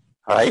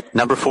 All right,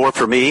 number 4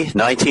 for me,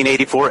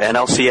 1984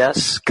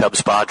 NLCS,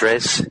 Cubs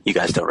Padres. You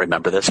guys don't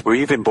remember this. Were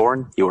you even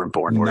born? You weren't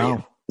born, were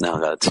you? No,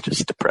 that's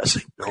just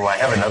depressing. Well, I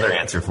have another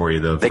answer for you,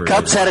 though. The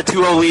Cubs had a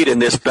 2-0 lead in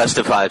this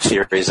best-of-5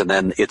 series, and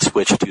then it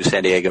switched to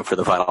San Diego for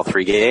the final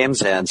 3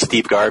 games, and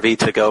Steve Garvey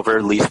took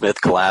over, Lee Smith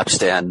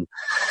collapsed, and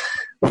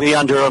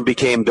Leon Durham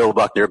became Bill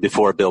Buckner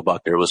before Bill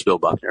Buckner was Bill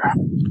Buckner.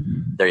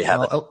 There you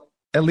have it.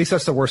 At least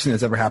that's the worst thing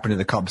that's ever happened to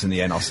the Cubs in the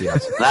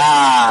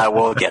NLCS.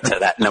 We'll get to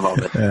that in a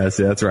moment. Yeah,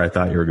 see, that's where I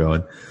thought you were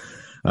going.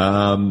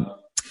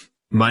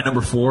 My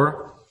number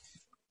 4,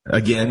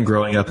 again,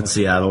 growing up in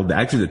Seattle,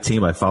 actually the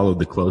team I followed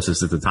the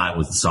closest at the time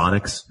was the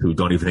Sonics, who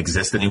don't even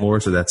exist anymore,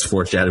 so that's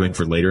foreshadowing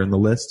for later in the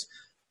list.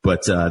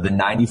 But the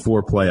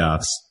 94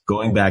 playoffs,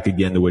 going back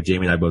again to what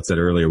Jamie and I both said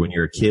earlier, when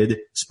you're a kid,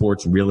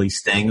 sports really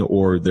sting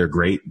or they're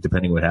great,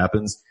 depending what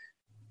happens.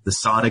 The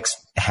Sonics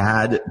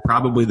had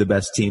probably the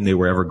best team they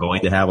were ever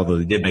going to have, although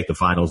they did make the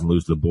finals and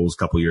lose to the Bulls a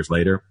couple years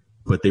later.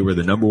 But they were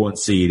the number 1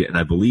 seed, and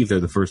I believe they're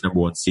the first number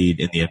 1 seed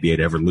in the NBA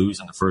to ever lose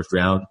in the first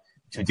round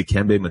to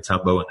Dikembe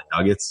Mutombo and the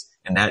Nuggets.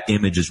 And that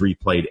image is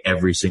replayed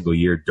every single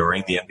year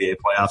during the NBA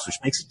playoffs, which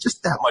makes it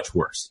just that much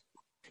worse.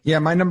 Yeah,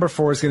 my number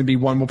 4 is going to be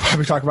one we'll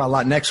probably talk about a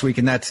lot next week,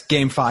 and that's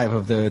Game 5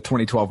 of the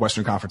 2012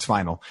 Western Conference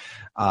Final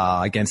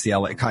against the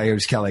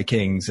Coyotes LA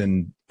Kings,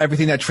 and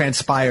everything that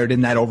transpired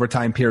in that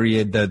overtime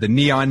period, the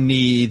neon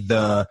knee,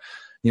 Doan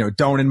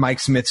and Mike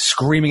Smith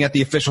screaming at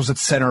the officials at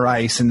center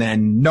ice, and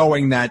then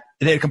knowing that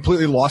they had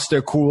completely lost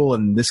their cool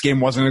and this game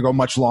wasn't going to go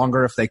much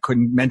longer if they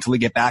couldn't mentally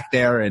get back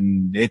there,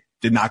 and it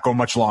did not go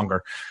much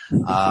longer.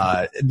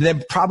 They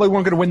probably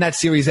weren't going to win that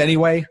series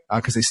anyway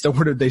because they still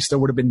would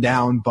have been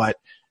down, but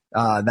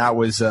that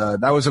was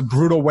a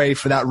brutal way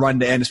for that run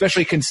to end,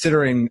 especially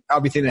considering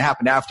everything that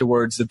happened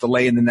afterwards, the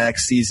delay in the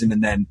next season,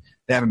 and then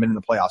they haven't been in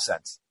the playoffs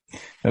since.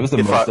 That was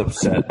the most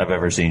upset I've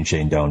ever seen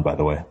Shane Doan, by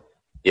the way.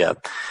 Yeah.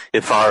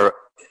 If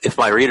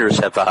my readers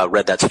have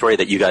read that story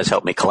that you guys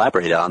helped me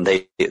collaborate on,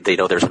 they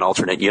know there's an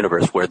alternate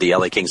universe where the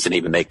LA Kings didn't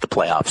even make the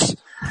playoffs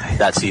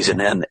that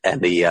season, and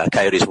the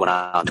Coyotes went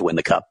on to win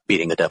the Cup,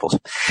 beating the Devils.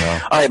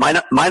 Wow. All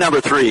right, my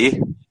number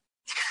 3,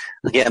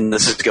 again,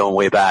 this is going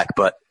way back,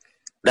 but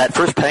that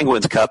first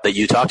Penguins Cup that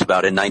you talked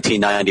about in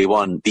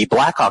 1991, the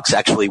Blackhawks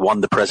actually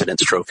won the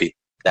President's Trophy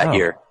that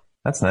year.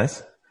 That's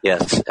nice.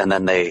 Yes, and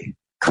then they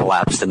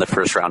collapsed in the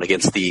first round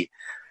against the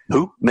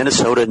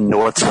Minnesota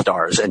North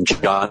Stars and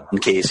John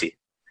Casey.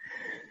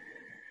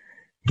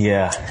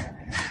 Yeah.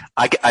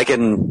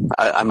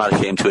 I'm not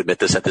ashamed to admit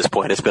this at this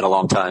point. It's been a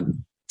long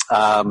time.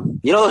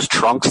 Those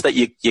trunks that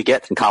you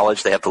get in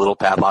college, they have the little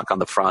padlock on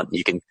the front.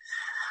 You can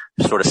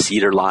sort of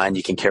cedar line.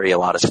 You can carry a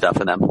lot of stuff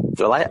in them.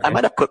 So I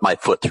might have put my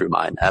foot through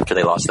mine after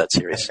they lost that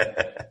series.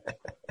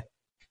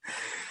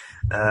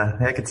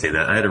 I can see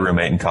that. I had a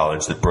roommate in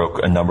college that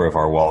broke a number of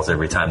our walls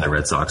every time the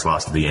Red Sox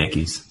lost to the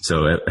Yankees.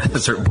 So at a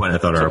certain point, I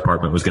thought our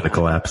apartment was going to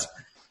collapse.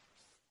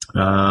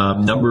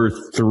 Number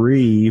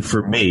 3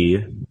 for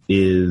me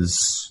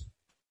is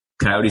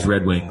Coyotes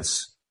Red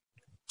Wings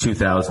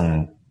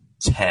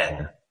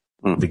 2010.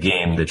 The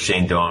game that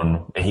Shane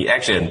Doan, he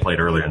actually hadn't played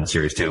earlier in the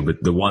series too,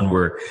 but the one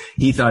where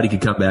he thought he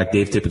could come back,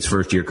 Dave Tippett's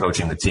first year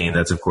coaching the team.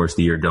 That's of course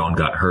the year Doan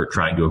got hurt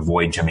trying to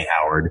avoid Jimmy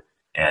Howard.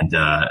 And,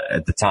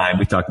 at the time,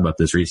 we talked about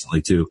this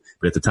recently too,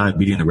 but at the time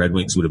beating the Red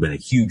Wings would have been a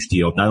huge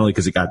deal, not only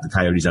because it got the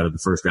Coyotes out of the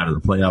first round of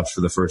the playoffs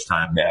for the first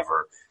time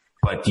ever,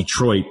 but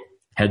Detroit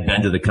had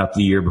been to the Cup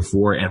the year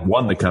before and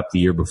won the Cup the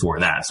year before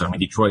that. So, I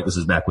mean, Detroit, this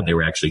is back when they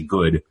were actually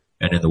good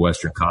and in the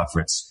Western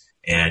Conference.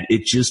 And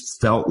it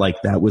just felt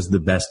like that was the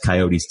best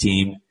Coyotes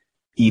team,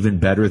 even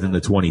better than the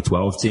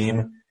 2012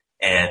 team.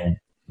 And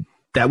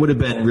that would have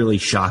been really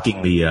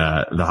shocking the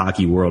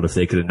hockey world if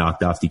they could have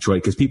knocked off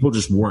Detroit, because people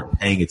just weren't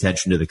paying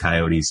attention to the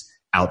Coyotes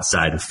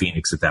outside of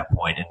Phoenix at that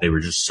point, and they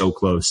were just so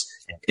close.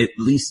 And at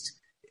least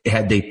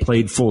had they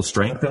played full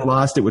strength and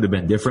lost, it would have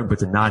been different. But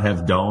to not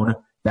have Doan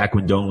back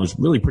when Doan was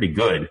really pretty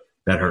good,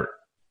 that hurt.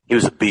 He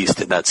was a beast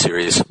in that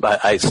series.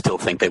 I still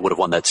think they would have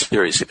won that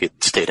series if he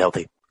had stayed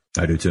healthy.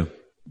 I do too.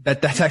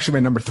 That's actually my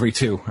number 3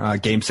 too.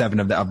 Game 7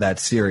 of that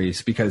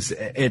series, because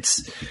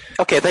it's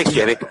okay. Thanks,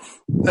 Jamie.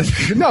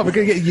 No, but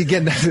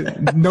again,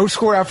 no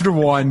score after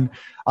 1.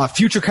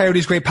 Future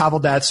Coyotes great Pavel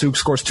Datsyuk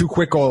scores 2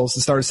 quick goals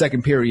to start a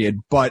second period,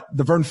 but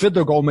the Vern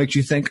Fiddler goal makes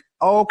you think,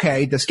 oh,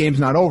 okay, this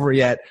game's not over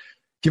yet.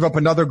 Give up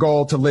another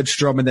goal to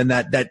Lidstrom, and then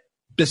that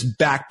this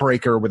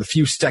backbreaker with a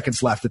few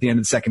seconds left at the end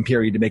of the second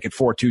period to make it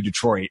 4-2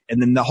 Detroit,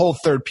 and then the whole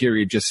third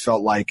period just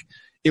felt like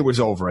it was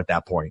over at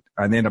that point,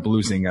 and they ended up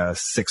losing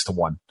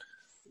 6-1.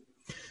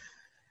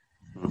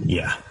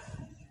 Yeah.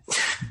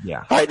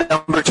 All right,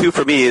 number 2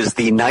 for me is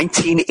the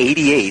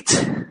 1988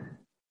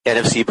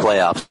 NFC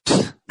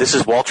playoffs. This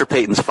is Walter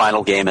Payton's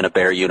final game in a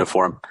Bear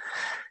uniform.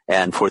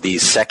 And for the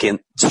second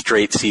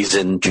straight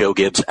season, Joe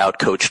Gibbs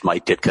outcoached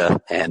Mike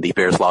Ditka, and the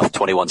Bears lost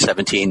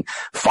 21-17.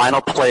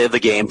 Final play of the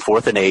game,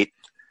 4th and 8.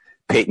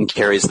 Payton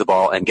carries the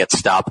ball and gets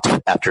stopped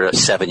after a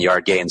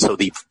 7-yard gain. So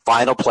the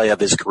final play of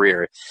his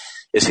career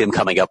is him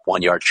coming up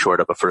 1 yard short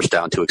of a first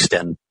down to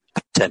extend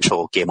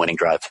potential game-winning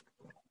drive.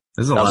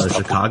 There's a lot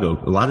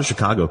of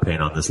Chicago pain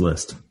on this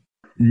list.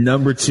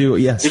 Number 2,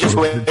 yes. You're just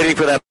waiting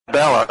for that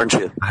bell, aren't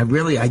you?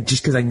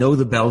 Just because I know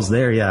the bell's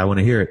there. Yeah, I want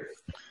to hear it.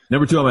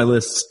 Number 2 on my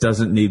list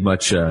doesn't need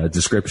much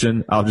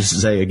description. I'll just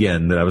say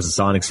again that I was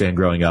a Sonics fan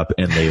growing up,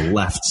 and they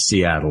left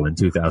Seattle in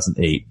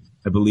 2008.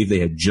 I believe they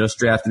had just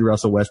drafted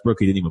Russell Westbrook.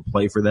 He didn't even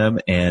play for them.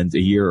 And a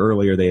year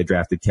earlier, they had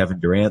drafted Kevin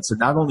Durant. So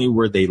not only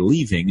were they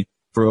leaving,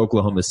 for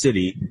Oklahoma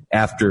City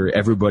after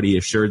everybody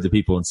assured the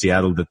people in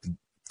Seattle that the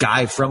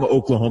guy from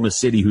Oklahoma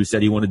City who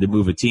said he wanted to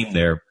move a team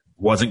there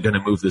wasn't going to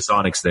move the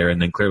Sonics there,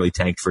 and then clearly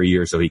tanked for a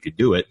year so he could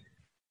do it.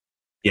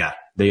 Yeah,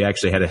 they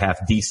actually had a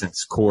half-decent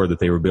core that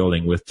they were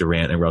building with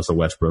Durant and Russell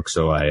Westbrook,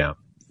 so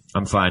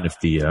I'm fine if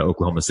the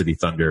Oklahoma City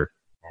Thunder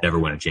never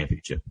win a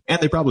championship. And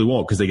they probably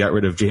won't because they got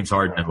rid of James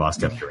Harden and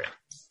lost Kevin Durant.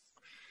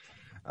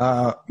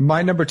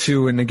 My number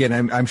 2, and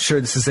again, I'm sure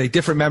this is a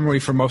different memory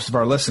for most of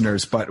our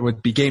listeners, but it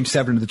would be Game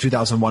 7 of the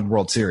 2001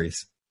 World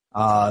Series.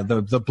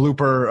 The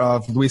blooper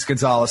of Luis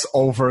Gonzalez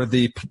over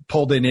the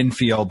pulled-in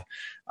infield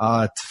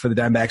for the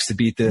Diamondbacks to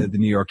beat the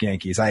New York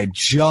Yankees. I had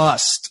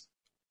just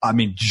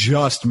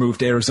moved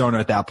to Arizona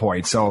at that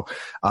point. So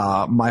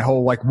my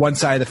whole, one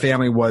side of the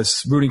family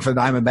was rooting for the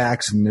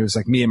Diamondbacks, and it was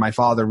me and my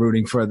father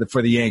rooting for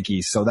the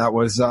Yankees. So that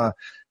was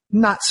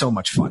not so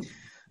much fun.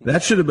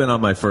 That should have been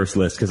on my first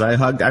list because I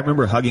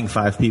remember hugging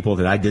 5 people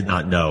that I did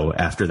not know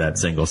after that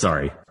single.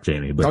 Sorry,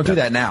 Jamie. But don't do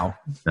that now.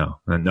 No,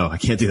 I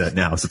can't do that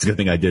now. So it's a good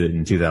thing I did it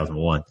in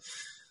 2001. All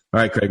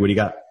right, Craig, what do you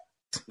got?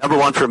 Number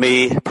 1 for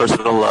me,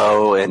 personal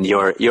low, and you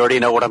already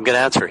know what I'm going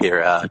to answer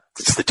here.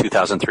 It's the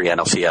 2003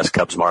 NLCS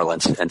Cubs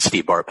Marlins and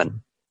Steve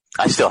Bartman.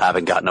 I still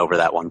haven't gotten over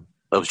that one.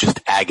 It was just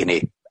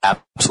agony.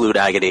 Absolute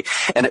agony.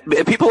 And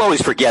people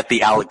always forget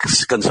the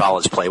Alex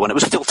Gonzalez play when it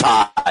was still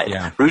tied.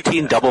 Yeah.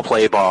 Routine double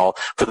play ball.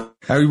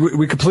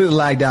 We completely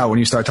lagged out when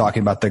you start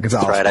talking about the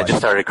Gonzalez play. I just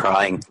started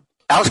crying.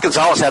 Alex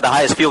Gonzalez had the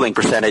highest fielding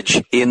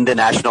percentage in the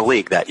National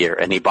League that year,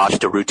 and he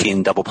botched a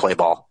routine double play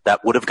ball.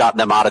 That would have gotten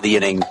them out of the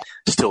inning,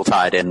 still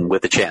tied in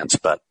with a chance,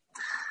 but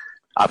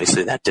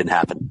obviously that didn't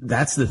happen.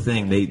 That's the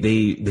thing.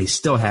 They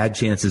still had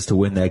chances to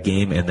win that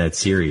game and that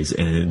series,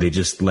 and they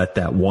just let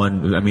that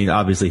one,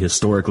 obviously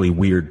historically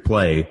weird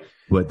play,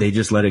 but they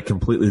just let it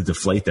completely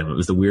deflate them. It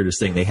was the weirdest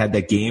thing. They had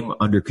that game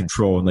under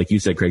control, and like you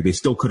said, Craig, they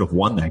still could have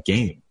won that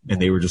game, and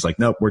they were just like,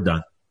 nope, we're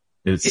done.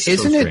 It's so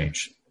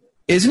strange.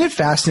 Isn't it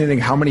fascinating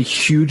how many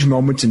huge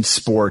moments in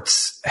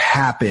sports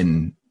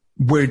happen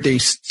where they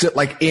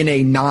in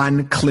a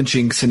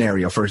non-clinching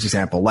scenario, for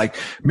example, like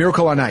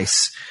Miracle on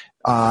Ice,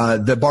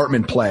 the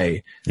Bartman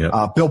play, yep.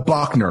 Bill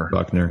Buckner,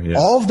 yeah.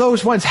 All of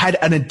those ones had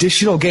an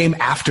additional game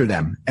after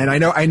them. And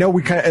I know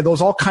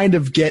those all kind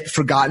of get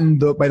forgotten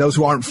by those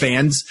who aren't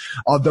fans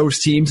of those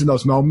teams and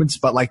those moments,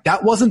 but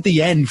that wasn't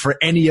the end for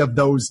any of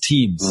those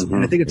teams. Mm-hmm.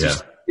 And I think it's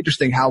just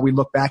interesting how we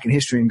look back in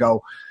history and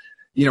go,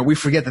 we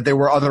forget that there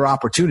were other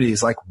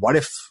opportunities. Like, what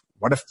if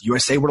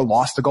USA would have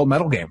lost the gold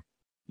medal game?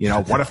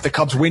 What if the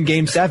Cubs win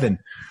Game 7?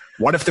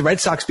 What if the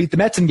Red Sox beat the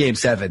Mets in Game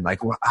 7?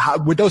 How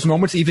would those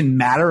moments even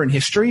matter in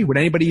history? Would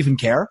anybody even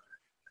care?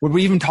 Would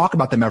we even talk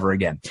about them ever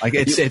again?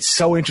 It's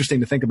so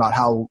interesting to think about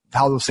how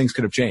those things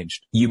could have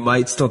changed. You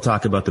might still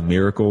talk about the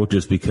miracle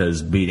just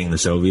because beating the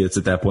Soviets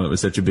at that point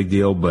was such a big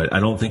deal, but I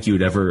don't think you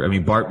would ever,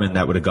 Bartman,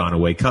 that would have gone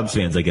away. Cubs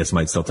fans, I guess,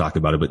 might still talk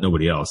about it, but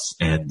nobody else.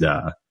 And,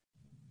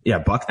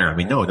 Buckner.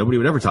 Nobody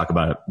would ever talk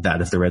about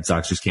that if the Red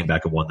Sox just came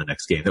back and won the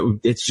next game.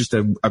 It's just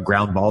a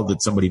ground ball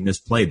that somebody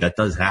misplayed. That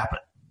does happen.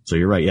 So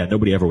you're right. Yeah,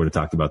 nobody ever would have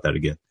talked about that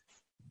again.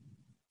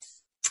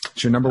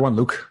 It's your number 1,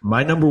 Luke.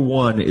 My number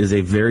 1 is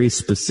a very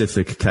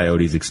specific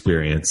Coyotes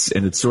experience,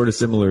 and it's sort of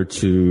similar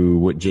to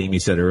what Jamie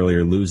said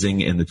earlier,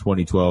 losing in the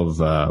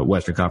 2012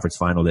 Western Conference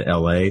Final to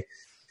LA.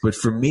 But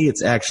for me,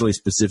 it's actually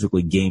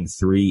specifically Game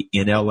 3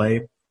 in LA,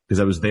 because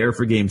I was there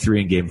for Game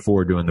 3 and Game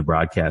 4 doing the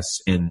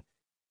broadcasts, and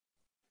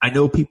I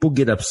know people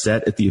get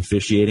upset at the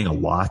officiating a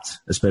lot,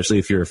 especially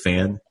if you're a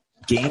fan.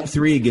 Game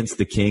 3 against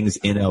the Kings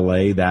in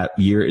LA that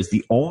year is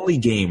the only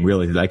game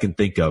really that I can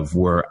think of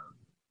where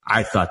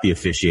I thought the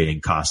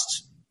officiating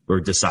cost or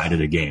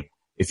decided a game.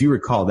 If you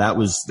recall, that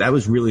was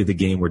really the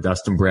game where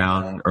Dustin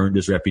Brown earned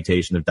his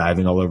reputation of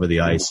diving all over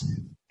the ice.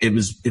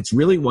 It's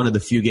really one of the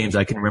few games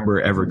I can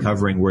remember ever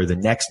covering where the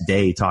next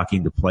day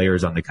talking to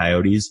players on the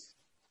Coyotes,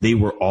 they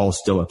were all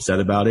still upset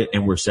about it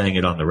and were saying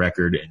it on the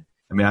record.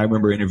 And I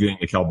remember interviewing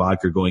Mikkel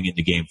Bodker going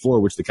into Game 4,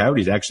 which the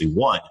Coyotes actually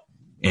won,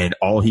 and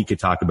all he could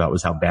talk about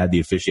was how bad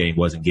the officiating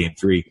was in Game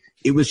 3.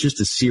 It was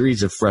just a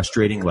series of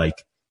frustrating,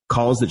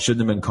 calls that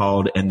shouldn't have been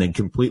called and then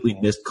completely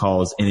missed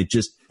calls, and it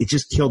just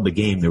killed the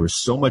game. There was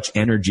so much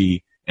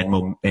energy and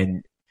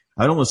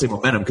I don't want to say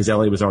momentum because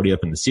LA was already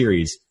up in the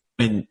series.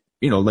 And,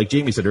 like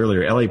Jamie said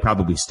earlier, LA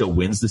probably still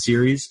wins the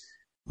series,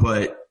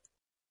 but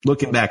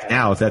looking back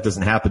now, if that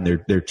doesn't happen, they're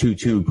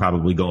 2-2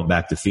 probably going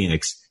back to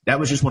Phoenix. That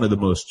was just one of the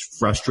most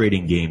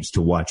frustrating games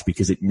to watch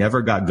because it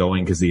never got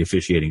going because the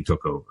officiating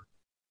took over.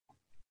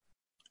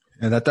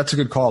 Yeah, that's a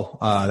good call.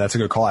 That's a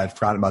good call. I'd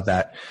forgotten about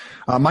that.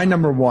 My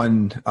number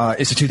 1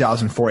 is the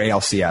 2004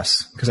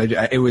 ALCS because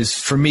it was,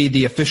 for me,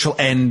 the official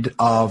end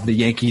of the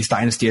Yankees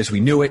dynasty as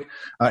we knew it.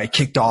 It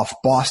kicked off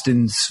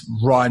Boston's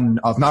run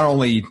of not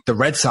only the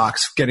Red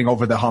Sox getting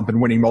over the hump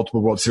and winning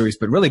multiple World Series,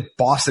 but really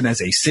Boston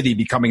as a city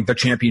becoming the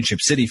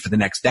championship city for the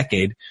next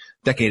decade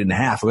and a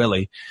half,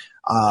 really.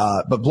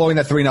 But blowing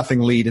that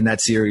 3-0 lead in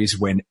that series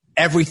when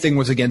everything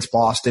was against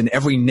Boston,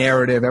 every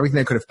narrative, everything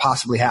that could have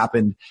possibly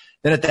happened.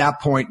 Then at that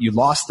point, you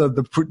lost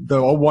the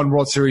 01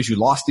 World Series, you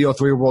lost the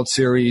 03 World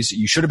Series.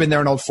 You should have been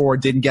there in 04,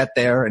 didn't get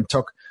there, and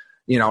took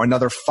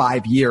another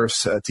 5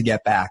 years to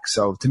get back.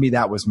 So to me,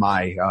 that was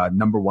my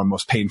number one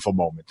most painful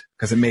moment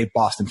because it made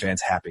Boston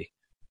fans happy.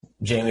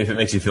 Jamie, if it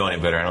makes you feel any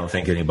better, I don't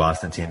think any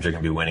Boston teams are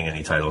going to be winning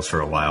any titles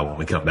for a while when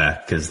we come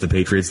back because the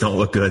Patriots don't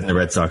look good and the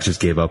Red Sox just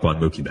gave up on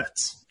Mookie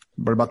Betts.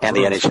 What about the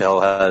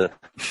NHL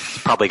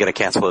probably going to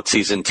cancel its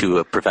season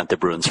to prevent the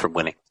Bruins from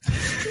winning.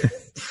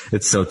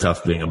 It's so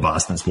tough being a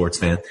Boston sports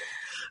fan.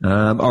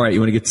 All right, you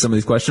want to get to some of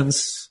these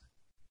questions?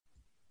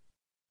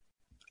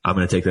 I'm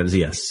going to take that as a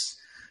yes.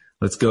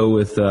 Let's go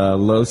with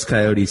Los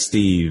Coyotes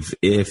Steve.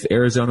 If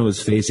Arizona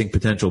was facing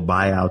potential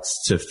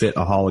buyouts to fit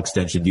a Hall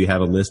extension, do you have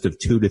a list of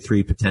 2 to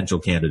 3 potential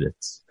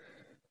candidates?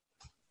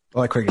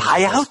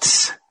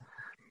 Buyouts?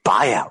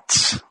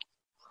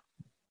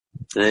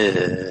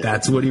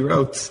 That's what he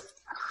wrote.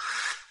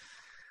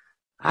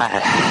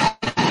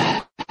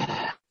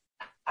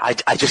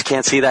 I just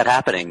can't see that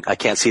happening.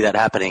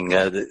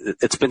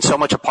 It's been so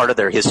much a part of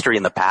their history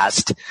in the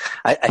past.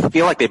 I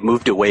feel like they've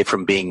moved away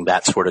from being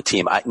that sort of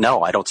team. I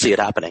don't see it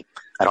happening.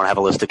 I don't have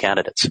a list of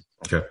candidates.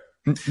 Okay.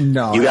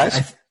 No. You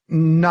guys?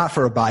 Not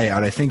for a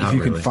buyout. I think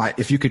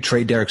if you could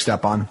trade Derek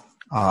Stepan,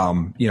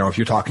 if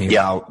you're talking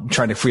about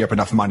trying to free up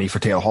enough money for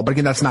Taylor Hall. But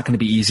again, that's not going to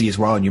be easy as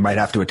well, and you might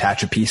have to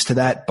attach a piece to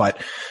that. But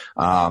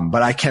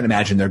I can't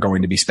imagine they're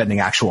going to be spending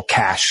actual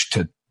cash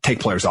to take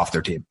players off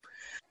their team.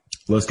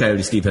 Los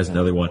Coyotes Steve has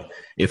another one.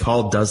 If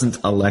Hall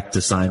doesn't elect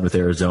to sign with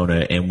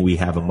Arizona and we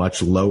have a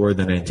much lower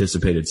than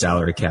anticipated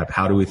salary cap,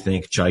 how do we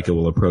think Chaika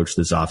will approach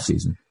this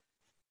offseason?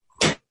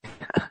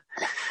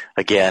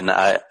 Again,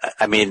 I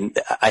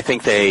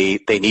think they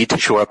need to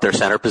shore up their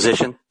center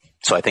position.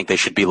 So I think they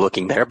should be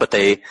looking there, but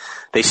they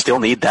still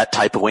need that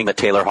type of wing that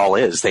Taylor Hall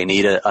is. They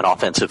need an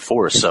offensive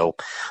force. So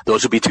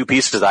those would be 2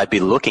 pieces I'd be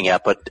looking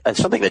at. But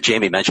something that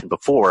Jamie mentioned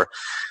before,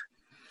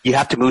 you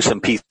have to move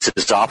some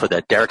pieces off of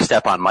that. Derek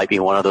Stepan might be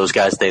one of those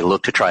guys they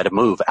look to try to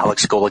move.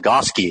 Alex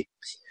Goligoski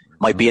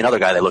might be another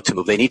guy they look to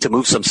move. They need to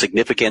move some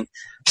significant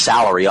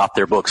salary off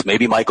their books.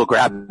 Maybe Michael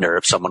Grabner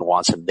if someone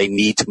wants him. They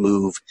need to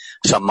move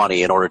some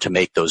money in order to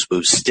make those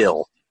moves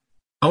still.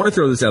 I want to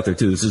throw this out there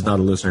too. This is not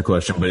a listener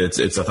question, but it's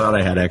a thought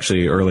I had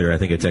actually earlier. I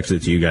think I texted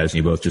it to you guys and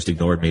you both just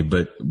ignored me.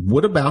 But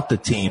what about the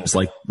teams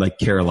like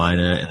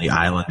Carolina and the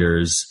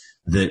Islanders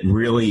that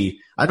really,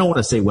 I don't want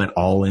to say went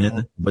all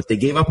in, but they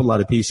gave up a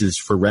lot of pieces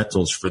for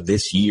rentals for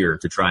this year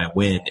to try and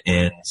win.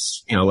 And,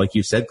 like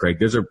you said, Craig,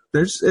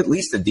 there's at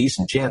least a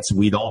decent chance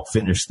we don't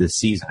finish this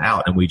season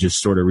out and we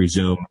just sort of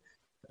resume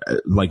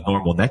like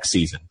normal next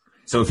season.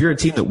 So if you're a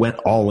team that went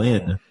all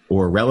in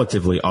or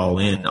relatively all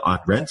in on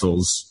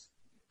rentals,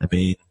 I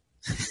mean,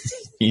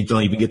 you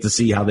don't even get to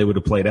see how they would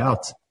have played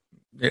out.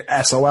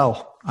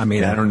 SOL. I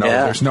mean, I don't know.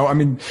 Yeah.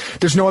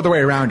 There's no other way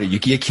around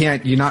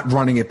it. You're not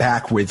running it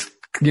back with,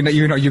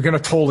 you're going to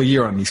toll a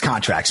year on these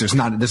contracts. There's a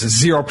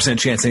 0%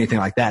 chance anything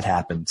like that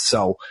happens.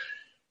 So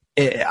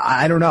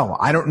I don't know.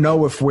 I don't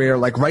know if we're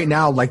like right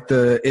now, I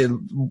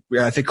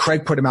think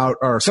Craig put him out,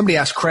 or somebody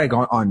asked Craig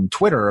on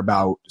Twitter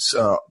about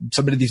some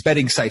of these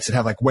betting sites that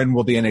have like, when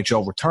will the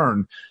NHL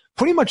return?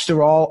 Pretty much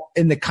they're all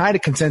in the kind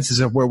of consensus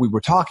of where we were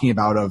talking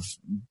about of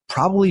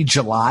probably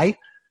July.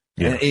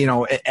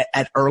 Yeah.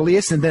 At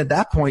earliest. And then at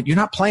that point, you're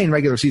not playing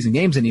regular season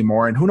games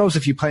anymore. And who knows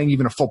if you're playing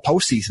even a full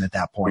postseason at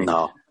that point.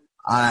 No.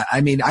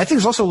 I think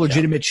there's also a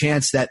legitimate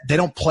chance that they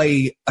don't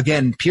play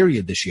again,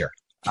 period, this year.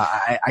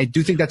 I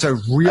do think that's a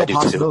real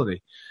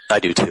possibility. I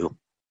do too.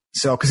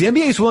 So, because the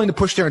NBA is willing to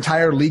push their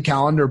entire league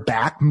calendar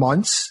back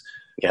months.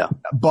 Yeah.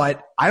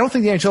 But I don't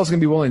think the NHL is going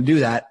to be willing to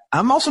do that.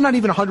 I'm also not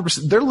even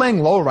 100%. They're laying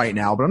low right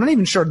now, but I'm not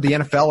even sure the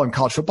NFL and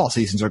college football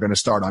seasons are going to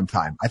start on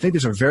time. I think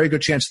there's a very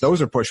good chance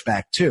those are pushed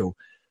back too.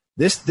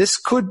 This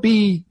could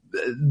be,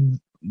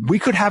 we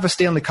could have a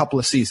Stanley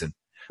Cup-less season.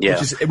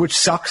 Yeah. Which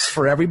sucks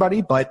for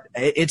everybody, but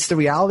it's the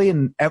reality.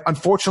 And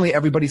unfortunately,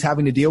 everybody's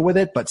having to deal with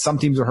it, but some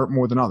teams are hurt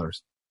more than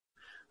others.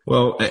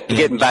 Well,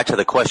 getting back to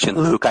the question,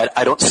 Luke,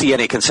 I don't see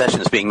any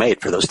concessions being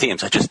made for those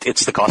teams.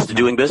 It's the cost of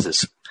doing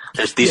business.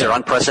 These are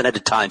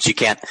unprecedented times. You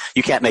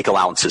can't make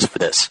allowances for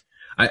this.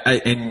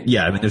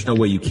 There's no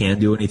way you can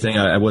do anything.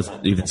 I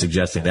wasn't even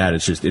suggesting that.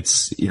 It's just,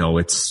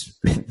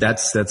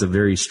 that's a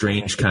very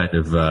strange kind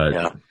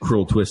of,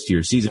 cruel twist to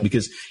your season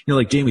because,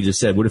 like Jamie just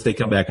said, what if they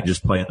come back and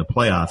just play in the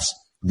playoffs?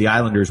 The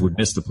Islanders would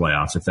miss the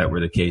playoffs if that were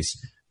the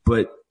case.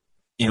 But,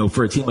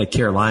 for a team like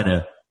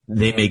Carolina,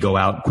 they may go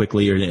out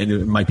quickly and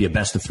it might be a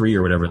best of 3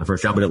 or whatever in the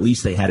first round, but at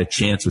least they had a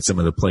chance with some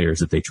of the players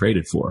that they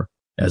traded for,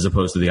 as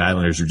opposed to the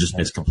Islanders who just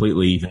missed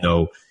completely, even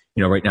though,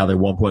 right now they're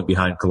 1 point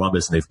behind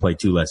Columbus and they've played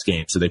 2 less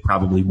games. So they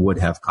probably would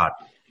have caught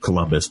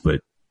Columbus, but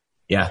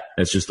yeah,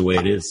 that's just the way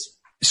it is.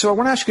 So I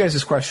want to ask you guys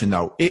this question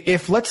though.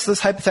 If let's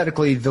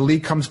hypothetically the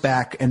league comes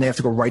back and they have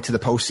to go right to the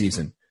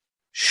postseason,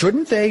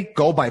 shouldn't they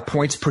go by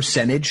points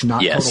percentage,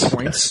 not total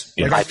points?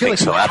 Yes. I feel like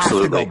so. You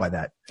absolutely have to go by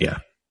that. Yeah,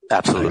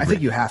 absolutely. I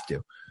think you have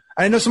to.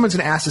 I know someone's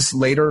going to ask this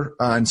later,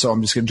 and so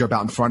I'm just going to jump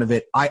out in front of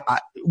it.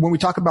 When we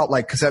talk about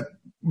because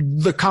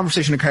the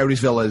conversation in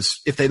Coyotesville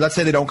is let's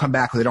say they don't come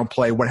back or they don't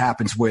play, what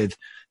happens with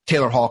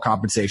Taylor Hall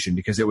compensation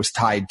because it was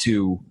tied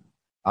to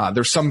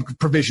there's some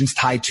provisions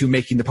tied to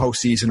making the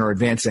postseason or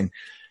advancing.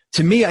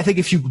 to me, I think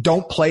if you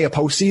don't play a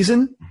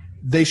postseason,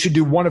 they should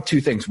do one of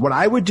two things. What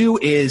I would do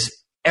is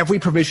every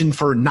provision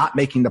for not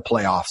making the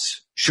playoffs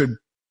should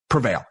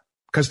prevail,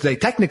 because they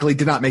technically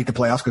did not make the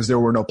playoffs because there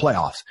were no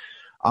playoffs.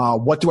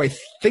 What do I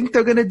think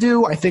they're going to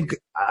do? I think,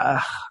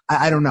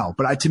 I don't know.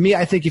 But to me,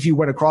 I think if you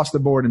went across the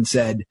board and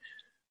said,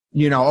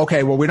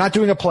 okay, well, we're not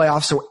doing a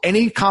playoff, so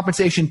any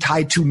compensation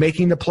tied to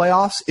making the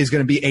playoffs is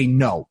going to be a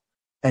no.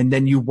 And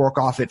then you work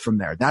off it from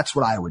there. That's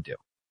what I would do.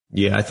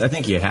 Yeah, I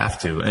think you have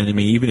to. And I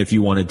mean, even if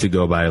you wanted to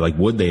go by like,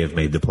 would they have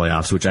made the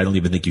playoffs, which I don't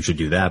even think you should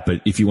do that.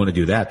 But if you want to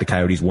do that, the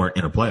Coyotes weren't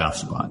in a playoff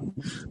spot.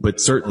 But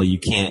certainly you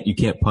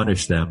can't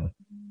punish them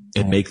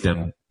and make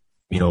them,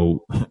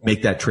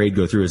 make that trade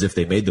go through as if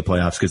they made the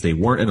playoffs, because they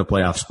weren't in a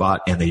playoff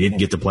spot and they didn't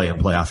get to play in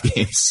playoff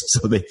games.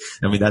 So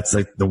that's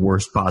like the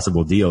worst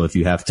possible deal if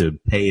you have to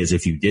pay as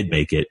if you did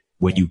make it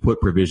when you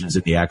put provisions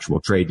in the actual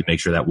trade to make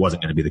sure that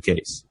wasn't going to be the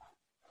case.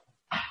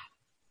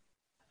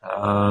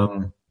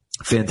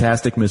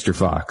 Fantastic, Mr.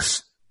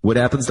 Fox. What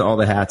happens to all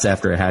the hats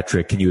after a hat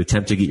trick? Can you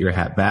attempt to get your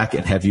hat back?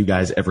 And have you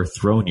guys ever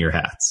thrown your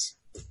hats?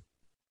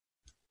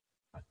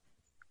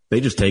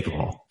 They just take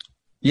them all.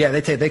 Yeah,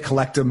 they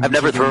collect them. I've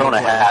never thrown a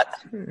hat.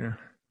 Yeah.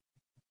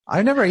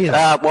 I never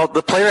either. Well,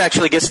 the player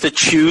actually gets to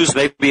choose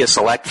maybe a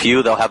select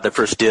few. They'll have their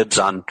first dibs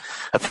on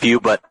a few,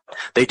 but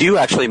they do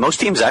actually,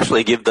 most teams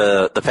actually give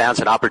the fans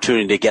an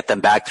opportunity to get them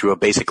back through a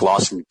basic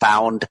lost and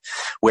found,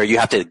 where you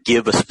have to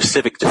give a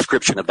specific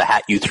description of the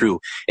hat you threw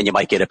and you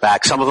might get it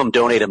back. Some of them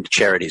donate them to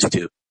charities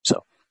too.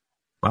 So,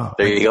 wow,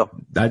 there you go.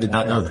 I did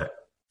not know that.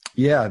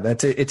 Yeah,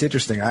 it's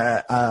interesting.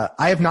 I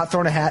have not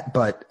thrown a hat,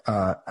 but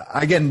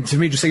again, to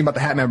me, just thinking about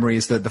the hat memory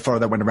is the photo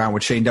that went around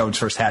with Shane Doan's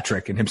first hat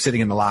trick and him sitting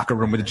in the locker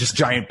room with a just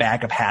giant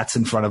bag of hats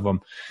in front of him.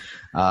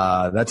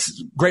 That's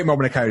a great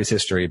moment in Coyotes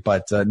history.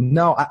 But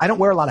no, I don't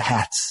wear a lot of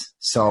hats,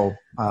 so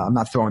I'm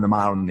not throwing them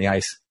out on the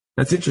ice.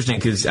 That's interesting,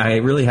 because I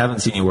really haven't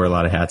seen you wear a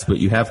lot of hats, but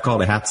you have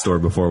called a hat store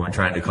before when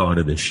trying to call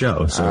into this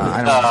show. So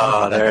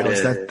there it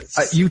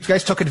is. You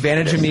guys took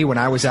advantage of me when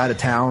I was out of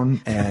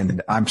town,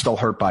 and I'm still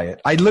hurt by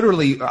it. I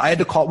had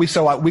to call.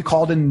 We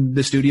called in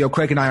the studio,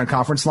 Craig and I, on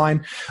conference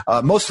line.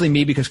 Mostly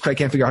me, because Craig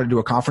can't figure out how to do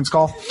a conference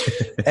call.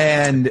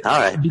 And all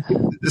right.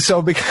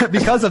 So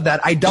because of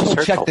that, I double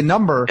checked the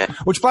number. Okay.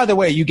 Which, by the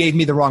way, you gave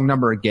me the wrong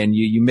number again.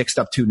 You mixed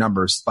up two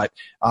numbers, but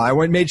I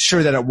made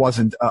sure that it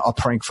wasn't a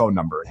prank phone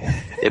number.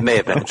 It may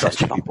have been.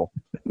 People.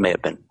 May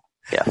have been.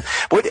 Yeah.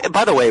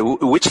 By the way,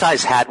 which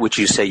size hat would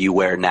you say you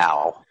wear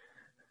now?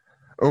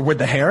 Or with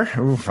the hair?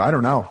 Oof, I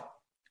don't know.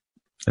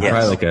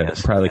 Probably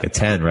like a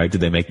 10, right?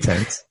 Did they make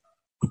 10s?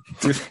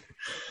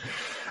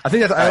 I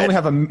think I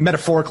only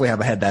metaphorically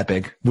have a head that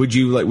big. Would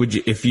you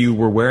if you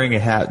were wearing a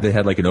hat that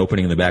had like an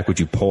opening in the back, would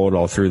you pull it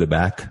all through the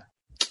back?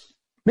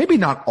 Maybe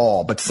not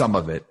all, but some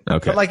of it.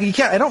 Okay. But you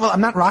can't,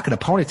 I'm not rocking a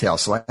ponytail,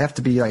 so I have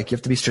to be you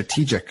have to be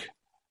strategic.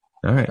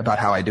 All right. About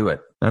how I do it.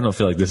 I don't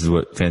feel like this is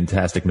what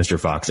Fantastic Mr.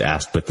 Fox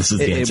asked, but this is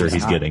the answer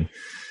he's getting.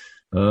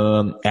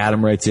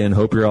 Adam writes in,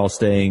 hope you're all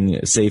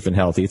staying safe and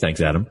healthy. Thanks,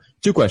 Adam.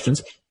 2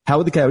 questions. How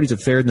would the Coyotes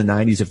have fared in the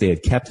 90s if they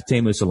had kept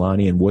Teemu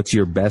Selanne, and what's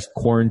your best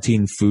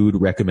quarantine food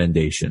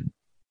recommendation?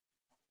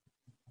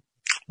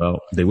 Well,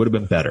 they would have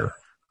been better.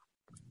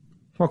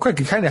 Well, Craig,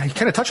 you kind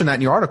of touch on that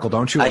in your article,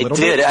 don't you? I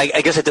did.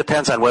 I guess it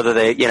depends on whether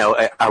they,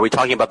 are we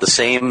talking about the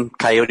same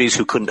Coyotes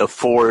who couldn't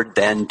afford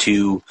then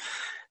to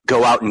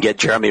go out and get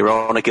Jeremy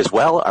Roenick as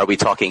well? Are we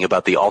talking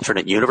about the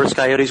alternate universe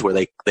Coyotes where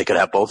they could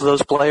have both of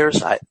those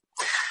players?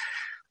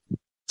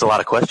 It's a lot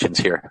of questions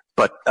here.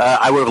 But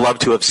I would have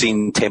loved to have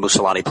seen Teemu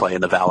Selanne play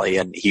in the Valley,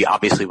 and he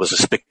obviously was a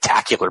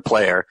spectacular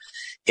player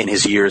in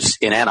his years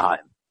in Anaheim.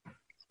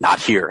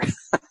 Not here.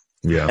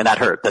 Yeah. And that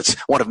hurt. That's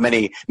one of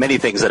many, many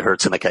things that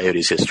hurts in the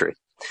Coyotes history.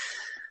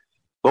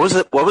 What was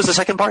the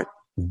second part?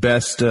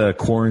 Best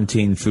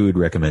quarantine food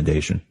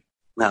recommendation.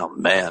 Oh,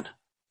 man.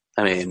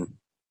 I mean,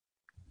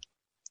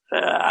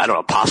 I don't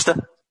know,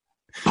 pasta?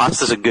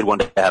 Pasta's a good one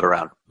to have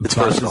around. It's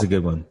versatile. Pasta's a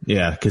good one.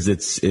 Yeah, because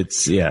it's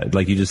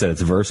like you just said,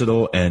 it's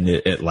versatile and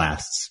it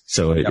lasts.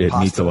 So it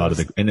meets a lot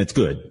of and it's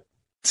good.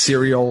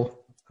 Cereal.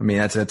 I mean,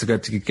 that's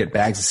good to get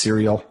bags of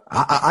cereal.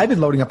 I've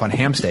been loading up on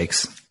ham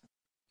steaks.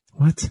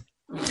 What?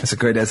 That's a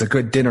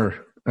good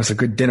dinner. That's a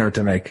good dinner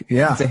to make.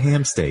 Yeah. It's a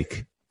ham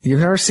steak. You've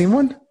never seen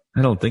one?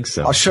 I don't think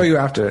so. I'll show you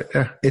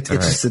after.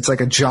 It's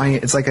like a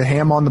giant, it's like a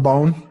ham on the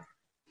bone.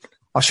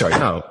 I'll show you.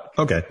 Oh,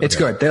 okay. It's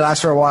good. They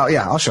last for a while.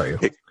 Yeah, I'll show you.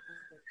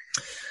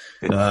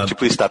 Could you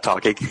please stop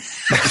talking?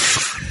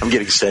 I'm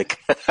getting sick.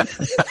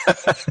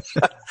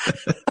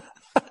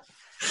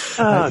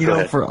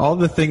 For all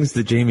the things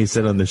that Jamie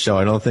said on the show,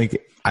 I don't think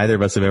either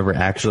of us have ever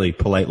actually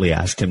politely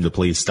asked him to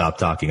please stop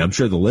talking. I'm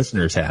sure the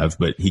listeners have,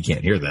 but he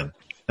can't hear them.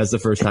 That's the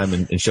first time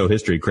in show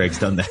history Craig's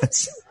done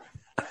that.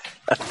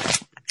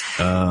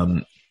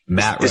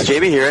 Matt, is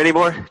Jamie here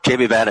anymore?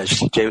 Jamie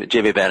vanished.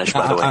 Jamie vanished,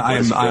 by the way.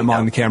 I'm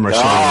on the camera.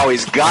 Oh,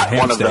 he's got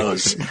one of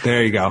those.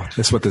 There you go.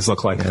 That's what this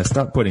looked like. Yeah,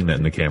 stop putting that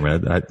in the camera.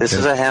 This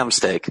is a ham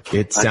steak.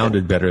 It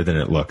sounded better than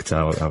it looked.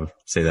 I'll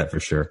say that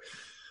for sure.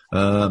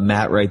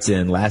 Matt writes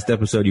in, last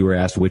episode you were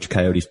asked which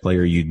Coyotes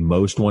player you'd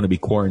most want to be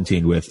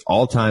quarantined with.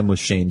 All time was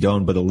Shane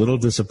Doan, but a little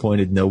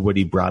disappointed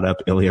nobody brought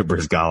up Ilya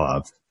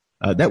Bryzgalov.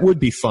 That would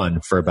be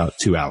fun for about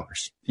 2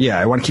 hours. Yeah,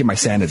 I want to keep my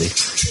sanity.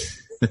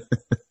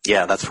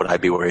 Yeah, that's what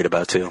I'd be worried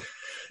about too.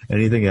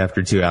 Anything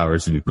after 2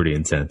 hours would be pretty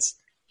intense.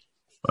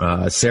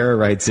 Sarah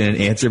writes in,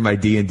 answer my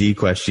D&D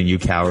question, you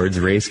cowards.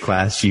 Race,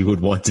 class you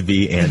would want to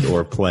be and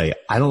or play.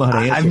 I don't know how to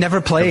answer. I've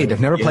never played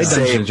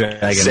Dungeons &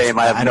 Dragons. Same.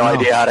 I have no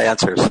idea how to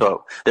answer.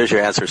 So there's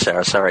your answer,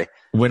 Sarah. Sorry.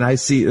 When I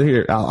see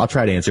here, I'll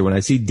try to answer. When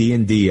I see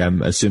D&D,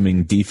 I'm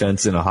assuming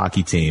defense in a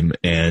hockey team,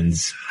 and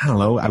I don't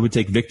know. I would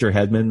take Victor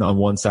Hedman on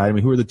one side. I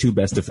mean, who are the two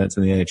best defensemen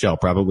in the NHL?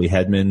 Probably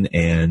Hedman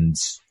and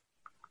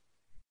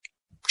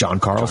John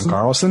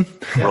Carlson.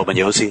 Yeah. Roman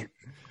Josi.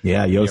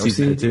 Yeah, Yossi's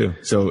there too.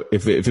 So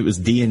if it was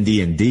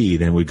D&D and D,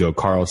 then we'd go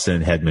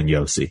Carlson, Hedman,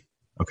 Josi.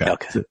 Okay.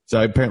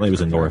 So apparently it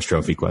was a Norris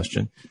Trophy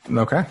question.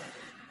 Okay.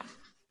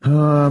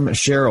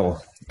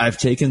 Cheryl, I've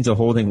taken to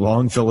holding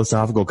long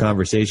philosophical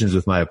conversations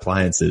with my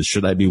appliances.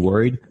 Should I be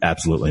worried?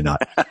 Absolutely not.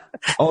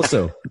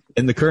 Also,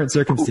 in the current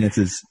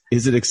circumstances,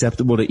 is it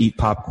acceptable to eat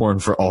popcorn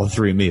for all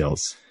 3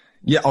 meals?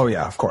 Yeah. Oh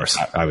yeah, of course.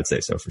 I would say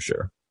so for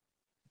sure.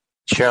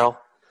 Cheryl,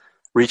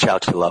 reach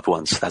out to loved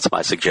ones. That's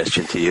my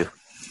suggestion to you.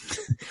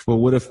 Well,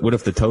 what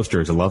if the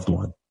toaster is a loved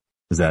one?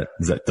 Is that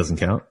doesn't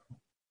count?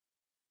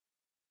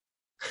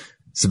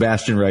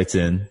 Sebastian writes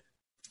in,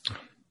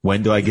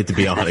 when do I get to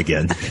be on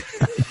again?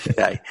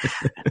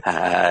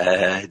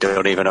 I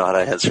don't even know how to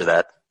answer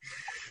that.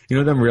 You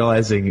know what I'm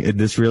realizing?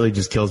 This really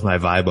just kills my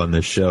vibe on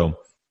this show.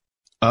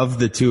 Of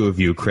the two of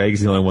you,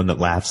 Craig's the only one that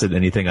laughs at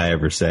anything I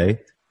ever say.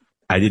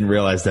 I didn't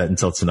realize that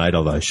until tonight,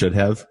 although I should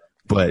have.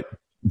 But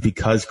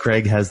because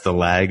Craig has the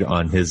lag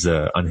on his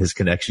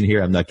connection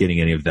here, I'm not getting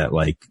any of that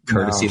like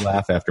courtesy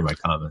laugh after my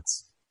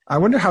comments. I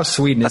wonder how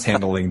Sweden is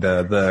handling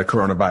the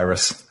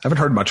coronavirus. I haven't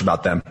heard much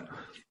about them.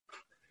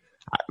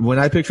 When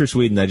I picture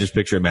Sweden, I just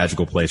picture a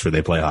magical place where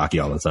they play hockey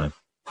all the time.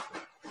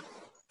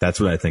 That's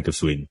what I think of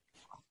Sweden.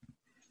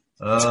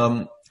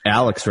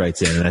 Alex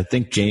writes in, and I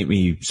think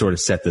Jamie sort of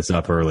set this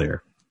up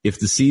earlier. If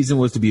the season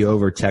was to be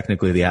over,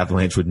 technically the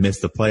Avalanche would miss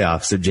the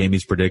playoffs, so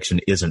Jamie's prediction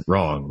isn't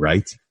wrong,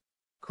 right?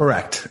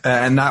 Correct.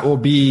 And that will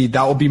be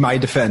my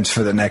defense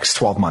for the next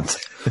 12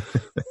 months.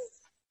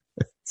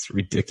 It's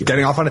ridiculous.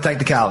 Getting off on a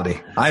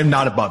technicality. I am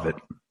not above it.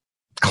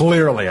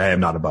 Clearly, I am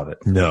not above it.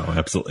 No,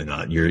 absolutely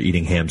not. You're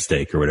eating ham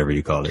steak or whatever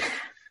you called it.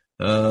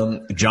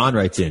 John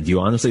writes in, do you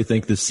honestly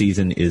think this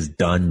season is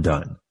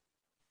done?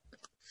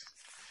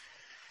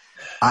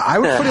 I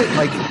would put it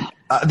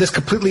like this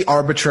completely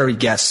arbitrary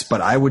guess,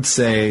 but I would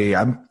say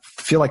I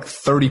feel like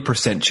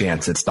 30%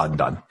 chance it's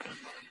done.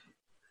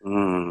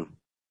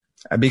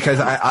 Because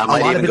I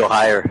might even go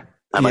higher.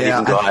 I might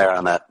even go higher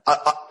on that.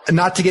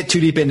 Not to get too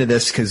deep into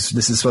this because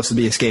this is supposed to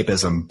be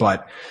escapism,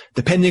 but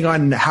depending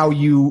on how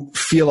you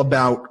feel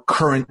about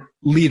current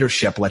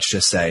leadership, let's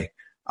just say,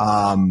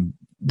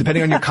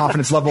 depending on your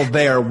confidence level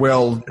there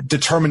will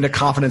determine the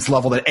confidence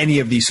level that any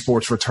of these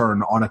sports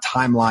return on a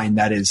timeline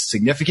that is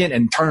significant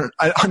and on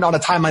a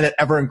timeline that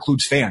ever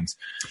includes fans.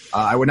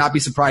 I would not be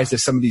surprised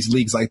if some of these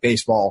leagues like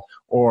baseball,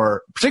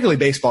 or particularly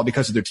baseball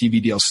because of their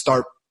TV deals,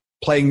 start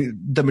playing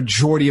the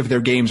majority of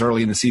their games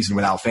early in the season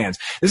without fans.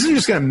 This isn't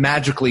just going to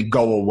magically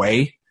go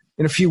away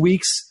in a few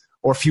weeks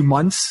or a few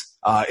months.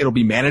 It'll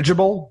be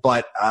manageable,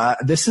 but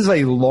this is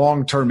a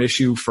long-term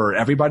issue for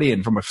everybody.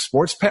 And from a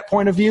sports pet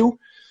point of view,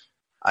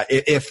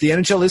 if the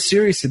NHL is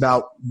serious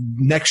about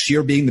next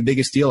year being the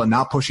biggest deal and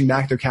not pushing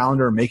back their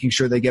calendar and making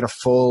sure they get a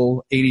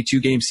full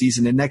 82-game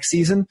season in next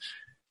season,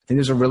 I think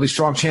there's a really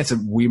strong chance that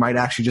we might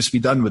actually just be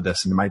done with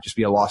this and it might just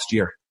be a lost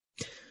year.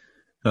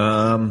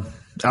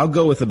 I'll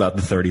go with about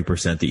the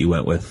 30% that you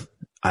went with.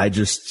 I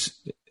just,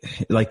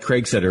 like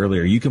Craig said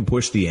earlier, you can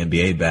push the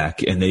NBA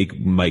back and they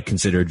might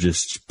consider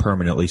just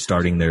permanently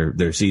starting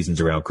their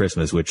seasons around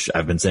Christmas, which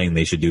I've been saying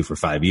they should do for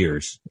 5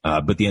 years.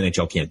 But the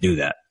NHL can't do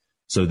that.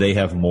 So they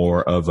have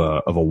more of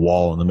a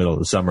wall in the middle of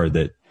the summer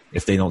that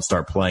if they don't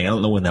start playing, I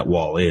don't know when that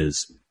wall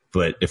is,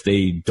 but if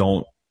they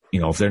don't,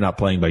 if they're not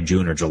playing by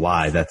June or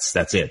July, that's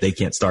it. They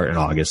can't start in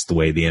August the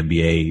way the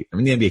NBA, the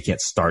NBA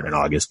can't start in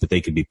August, but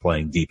they could be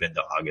playing deep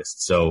into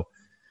August. So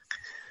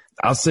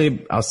I'll say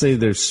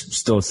there's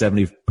still a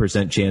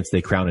 70% chance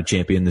they crown a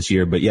champion this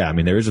year, but yeah,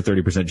 there is a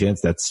 30%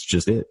 chance that's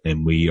just it.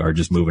 And we are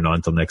just moving on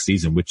until next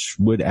season, which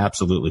would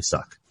absolutely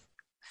suck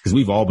because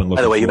we've all been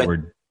looking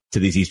forward to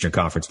these Eastern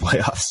Conference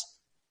playoffs.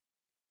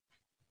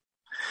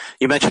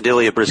 You mentioned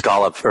Ilya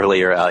Bryzgalov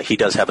earlier. He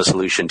does have a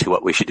solution to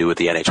what we should do with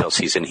the NHL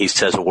season. He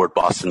says award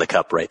Boston the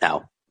Cup right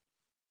now.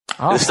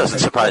 This doesn't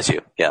surprise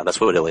you. Yeah, that's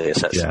what Ilya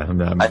says. Yeah,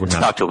 I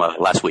talked to him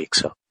last week,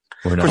 so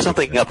for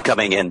something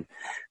upcoming in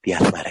The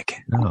Athletic.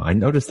 No, I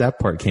noticed that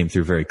part came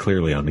through very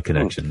clearly on the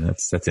connection.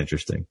 That's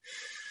interesting.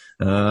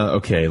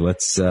 Okay,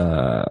 let's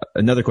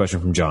another question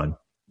from John.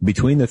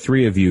 Between the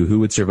three of you,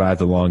 who would survive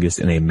the longest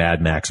in a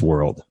Mad Max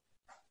world?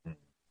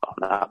 Oh,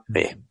 not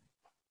me.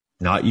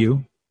 Not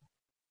you?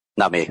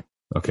 Not me.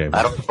 Okay.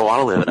 I don't want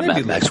to live in a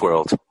Mad Max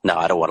world. No,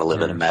 I don't want to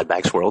live in a Mad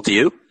Max world. Do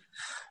you?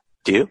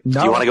 Do you?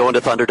 No. Do you want to go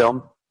into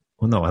Thunderdome?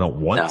 Well, no, I don't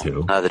want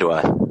to. Neither do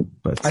I.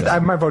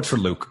 But my vote's for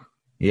Luke.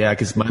 Yeah,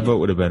 because my vote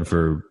would have been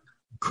for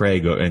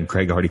Craig, and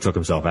Craig already took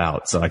himself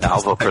out. So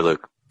I'll vote for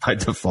Luke. By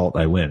default,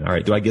 I win. All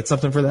right. Do I get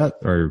something for that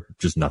or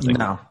just nothing?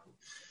 No.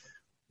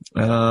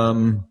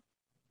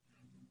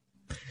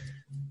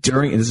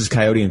 This is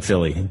Coyote and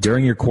Philly.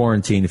 During your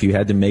quarantine, if you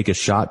had to make a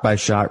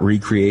shot-by-shot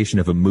recreation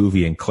of a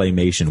movie in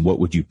claymation, what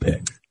would you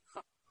pick?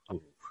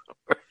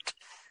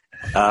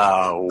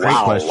 Wow. Great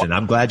question.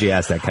 I'm glad you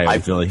asked that, Coyote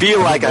and Philly. I feel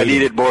like I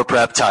needed more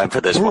prep time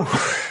for this one.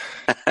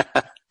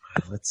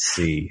 Let's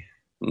see.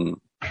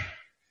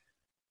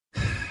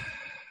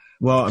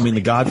 Well, I mean,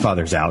 The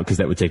Godfather's out because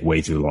that would take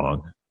way too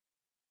long.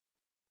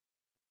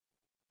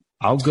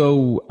 I'll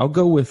go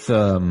with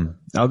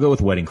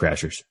Wedding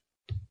Crashers.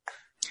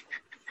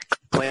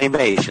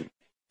 Claymation.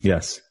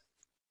 Yes.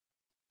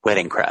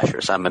 Wedding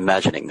Crashers. I'm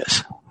imagining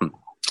this.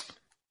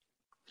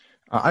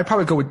 I'd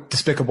probably go with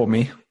Despicable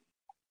Me.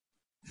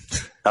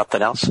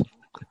 Nothing else?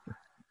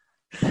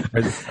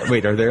 Are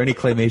there any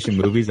claymation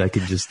movies I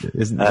could just,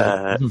 isn't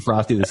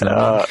Frosty the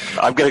Snowman?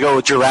 I'm going to go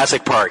with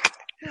Jurassic Park.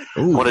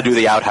 I want to do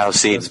the outhouse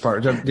scene.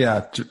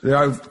 Yeah.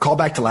 Call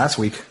back to last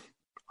week.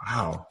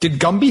 Wow. Did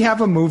Gumby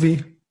have a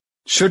movie?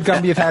 Should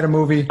Gumby have had a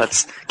movie?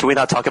 Can we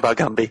not talk about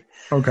Gumby?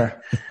 Okay.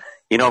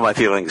 You know my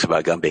feelings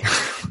about Gumby.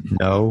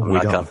 No, we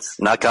don't.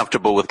 Not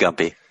comfortable with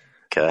Gumby.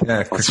 Okay.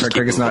 Yeah,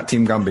 Craig is not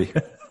Team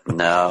Gumby.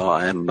 No,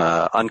 I'm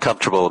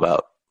uncomfortable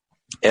about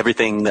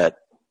everything that.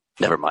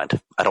 Never mind.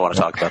 I don't want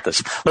to talk about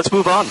this. Let's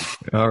move on.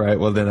 All right.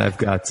 Well, then I've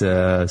got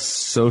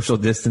social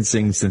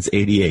distancing since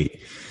 '88.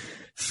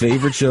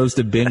 Favorite shows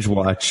to binge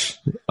watch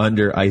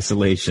under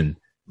isolation.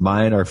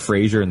 Mine are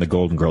Frasier and The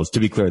Golden Girls. To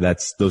be clear,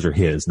 those are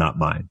his, not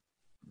mine.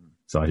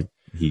 So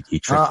he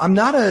tricked. I'm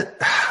not a.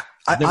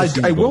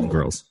 I will.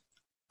 Girls.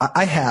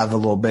 I have a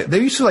little bit. They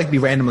used to be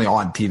randomly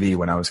on TV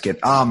when I was a kid.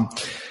 I'm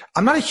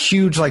not a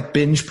huge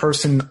binge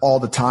person all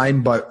the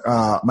time, but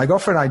my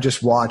girlfriend and I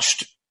just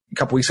watched a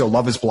couple weeks ago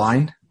Love is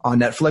Blind on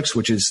Netflix,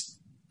 which is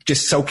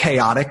just so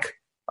chaotic.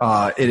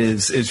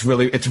 It's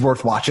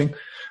worth watching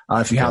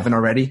if you haven't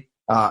already.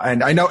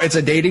 And I know it's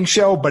a dating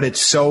show, but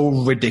it's so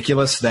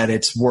ridiculous that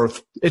it's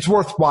worth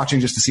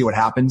watching just to see what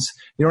happens.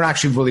 You don't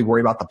actually really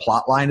worry about the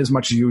plot line as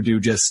much as you do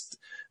just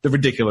the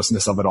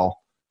ridiculousness of it all.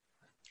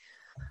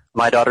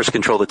 My daughters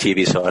control the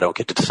TV, so I don't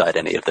get to decide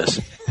any of this.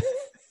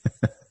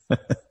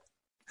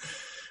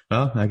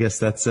 Well, I guess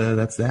that's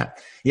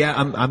that. Yeah,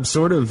 I'm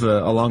sort of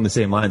along the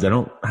same lines. I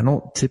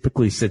don't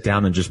typically sit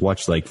down and just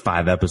watch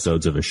 5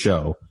 episodes of a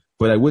show,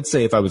 but I would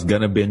say if I was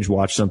gonna binge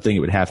watch something, it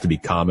would have to be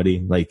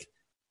comedy.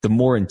 The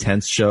more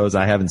intense shows,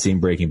 I haven't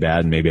seen Breaking Bad,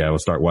 and maybe I will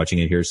start watching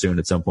it here soon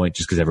at some point,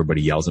 just because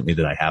everybody yells at me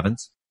that I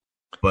haven't.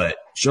 But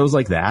shows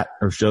like that,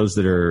 or shows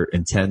that are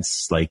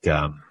intense, I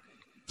don't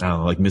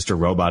know, like Mr.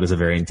 Robot is a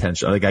very intense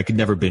show. I could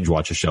never binge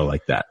watch a show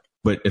like that.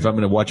 But if I'm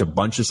going to watch a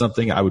bunch of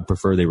something, I would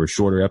prefer they were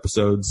shorter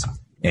episodes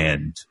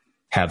and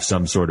have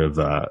some sort of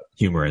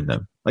humor in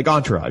them. Like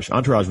Entourage.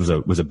 Entourage was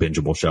a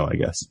bingeable show, I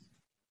guess.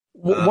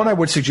 One I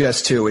would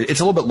suggest too, it's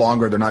a little bit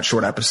longer. They're not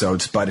short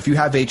episodes, but if you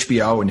have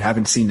HBO and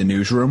haven't seen The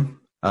Newsroom,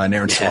 and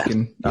Aaron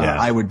Sorkin,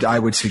 I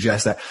would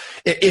suggest that.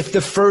 If the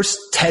first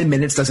 10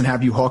 minutes doesn't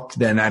have you hooked,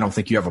 then I don't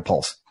think you have a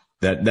pulse.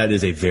 That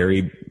is a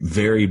very,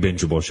 very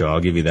bingeable show. I'll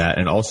give you that.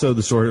 And also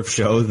the sort of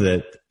show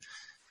that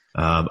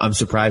I'm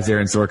surprised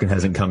Aaron Sorkin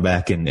hasn't come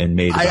back and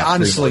made about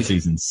 3 more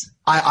seasons.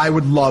 I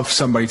would love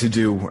somebody to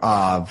do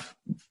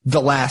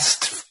the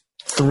last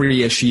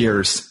 3-ish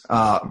years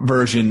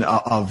version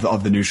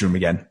of The Newsroom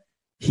again.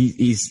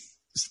 He's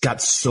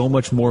got so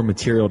much more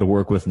material to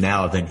work with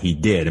now than he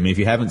did. I mean, if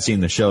you haven't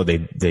seen the show,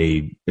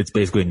 it's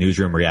basically a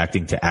newsroom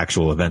reacting to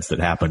actual events that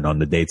happened on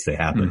the dates they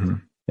happened. Mm-hmm.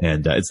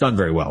 And it's done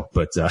very well,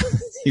 but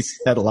he's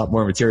had a lot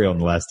more material in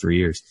the last 3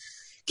 years.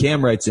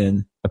 Cam writes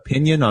in,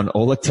 opinion on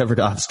Oleg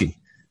Tverdovsky.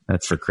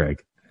 That's for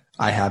Craig.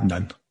 I have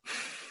none.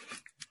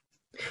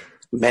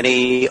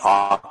 Many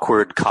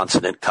awkward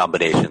consonant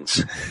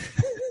combinations.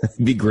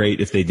 It'd be great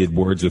if they did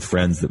Words with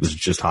Friends that was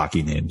just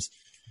hockey names.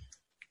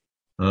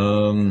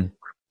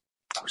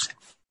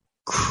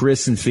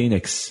 Chris in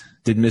Phoenix.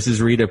 Did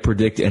Mrs. Rita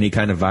predict any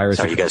kind of virus?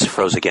 Sorry, you guys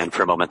froze again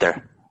for a moment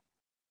there.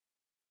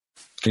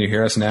 Can you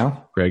hear us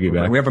now? Greg, you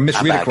back? We have a Miss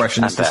Rita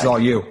questions. This is all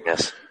you.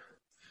 Yes.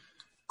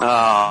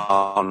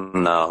 Oh,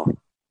 no.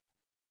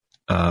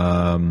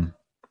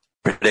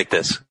 Predict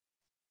this.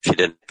 She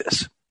did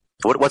this.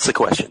 What's the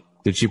question?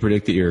 Did she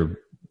predict that your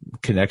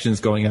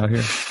connection's going out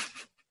here?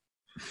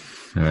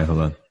 All right, hold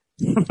on.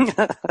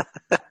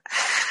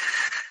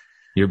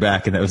 You're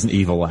back, and that was an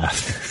evil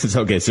laugh. It's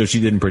okay, so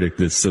she didn't predict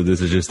this, so this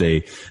is just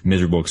a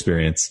miserable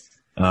experience.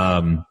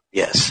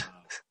 Yes.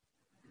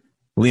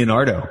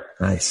 Leonardo.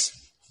 Nice.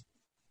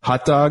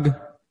 Hot dog,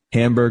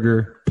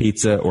 hamburger,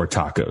 pizza, or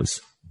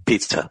tacos?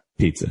 Pizza.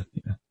 Pizza,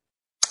 yeah.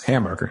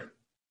 Hamburger.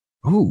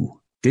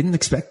 Ooh, didn't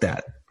expect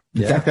that.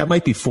 In fact, that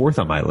might be 4th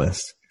on my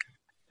list.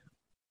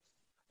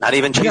 Not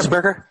even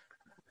cheeseburger?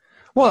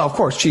 Well, of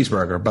course,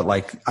 cheeseburger, but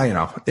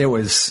it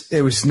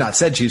was not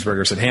said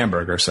cheeseburger, said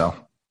hamburger, so.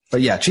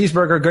 But yeah,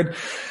 cheeseburger, good.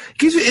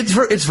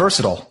 It's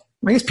versatile.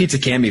 I guess pizza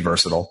can be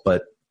versatile,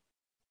 but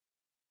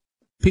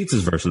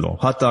Pizza's versatile.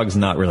 Hot dog's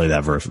not really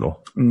that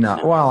versatile. No.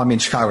 Well, I mean,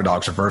 Chicago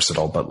dogs are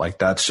versatile, but like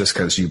that's just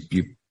because you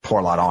pour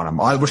a lot on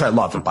them, which I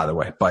love it, by the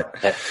way. But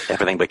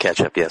everything but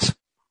ketchup, yes.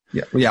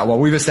 Yeah. Well,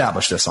 we've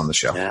established this on the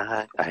show.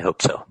 Yeah, I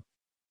hope so.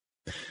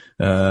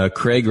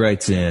 Craig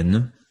writes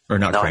in, or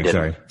not Craig,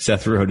 sorry.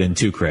 Seth wrote in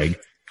to Craig.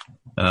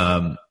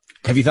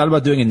 Have you thought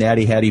about doing a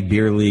Natty Hattie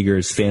Beer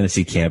Leaguers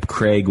fantasy camp?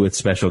 Craig with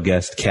special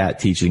guest Kat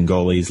teaching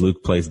goalies.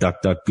 Luke plays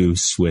Duck Duck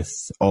Goose with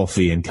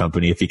Alfie and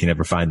company if he can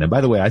ever find them.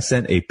 By the way, I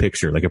sent a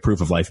picture, like a proof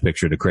of life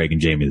picture to Craig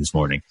and Jamie this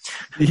morning.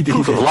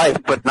 Proof of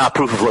life, but not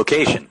proof of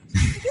location.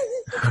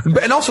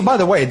 And also, by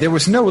the way, there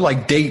was no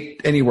like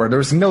date anywhere. There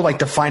was no like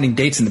defining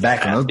dates in the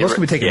background. Those could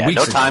be taken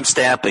weeks ago. No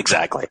timestamp,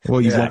 exactly.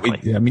 Well,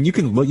 I mean, you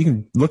can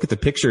look at the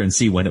picture and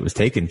see when it was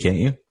taken, can't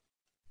you?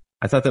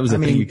 I thought that was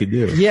thing you could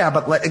do. Yeah,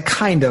 but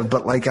kind of,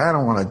 but I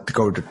don't want to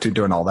go to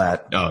doing all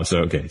that. Oh,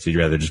 so okay. So you'd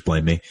rather just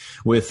blame me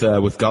with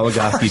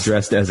Goligoski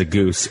dressed as a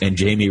goose and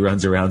Jamie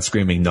runs around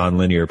screaming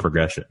nonlinear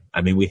progression.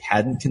 I mean, we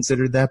hadn't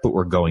considered that, but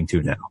we're going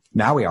to now.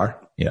 Now we are.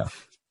 Yeah.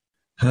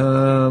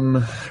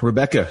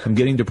 Rebecca, I'm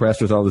getting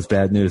depressed with all this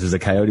bad news. As a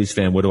Coyotes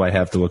fan, what do I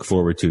have to look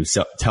forward to?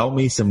 So tell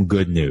me some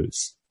good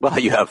news. Well,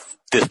 you have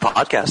this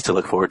podcast to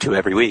look forward to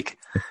every week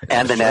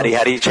and the Natty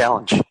Hattie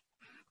Challenge.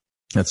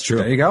 That's true.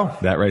 There you go.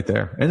 That right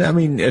there. And I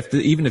mean,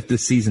 even if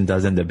this season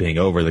does end up being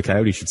over, the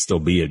Coyotes should still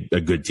be a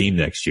good team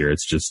next year.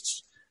 It's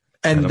just,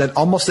 and that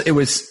almost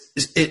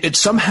it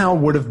somehow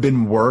would have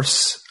been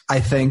worse, I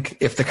think,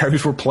 if the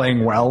Coyotes were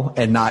playing well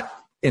and not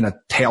in a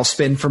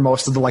tailspin for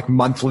most of the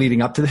month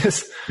leading up to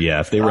this. Yeah,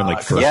 if they were in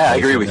first. Yeah, I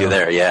agree with you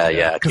there.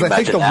 Yeah. Because I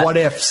think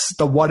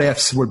the what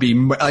ifs would be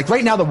like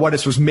right now. The what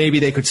ifs was maybe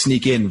they could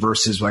sneak in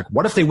versus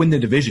what if they win the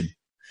division?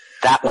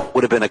 That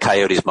would have been a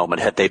Coyotes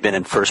moment had they been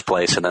in first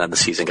place and then the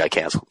season got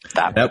canceled.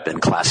 That would have been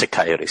classic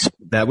Coyotes.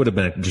 That would have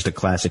been just a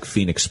classic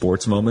Phoenix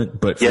sports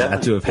moment. But for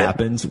that to have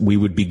happened, we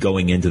would be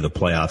going into the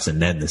playoffs and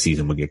then the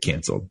season would get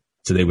canceled.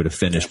 So they would have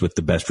finished with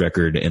the best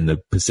record in the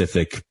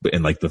Pacific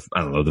and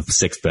the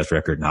sixth best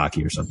record in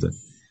hockey or something.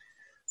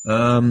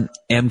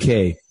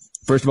 MK,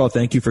 first of all,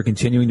 thank you for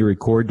continuing to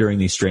record during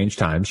these strange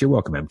times. You're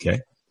welcome, MK.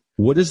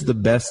 What is the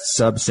best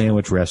sub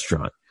sandwich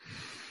restaurant?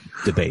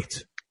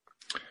 Debate.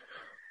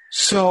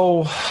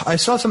 So I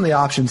saw some of the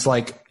options.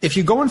 If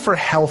you're going for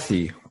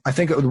healthy, I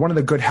think one of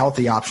the good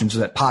healthy options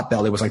was at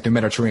Potbelly was the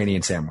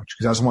Mediterranean sandwich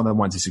because that was one of the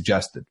ones he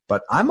suggested.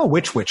 But I'm a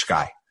which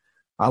guy.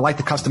 I like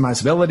the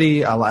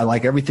customizability. I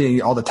like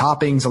everything, all the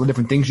toppings, all the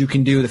different things you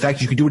can do. The fact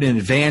that you can do it in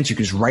advance, you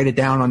can just write it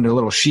down on the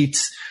little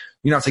sheets.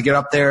 You don't have to get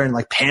up there and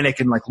panic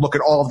and look at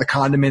all of the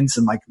condiments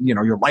and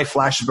your life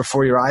flashes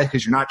before your eyes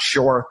because you're not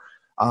sure.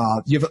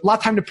 You have a lot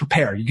of time to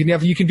prepare.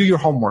 You can do your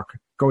homework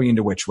going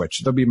into which.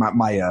 That'll be my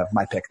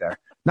pick there.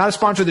 Not a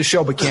sponsor of the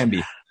show, but can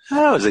be.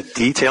 That was a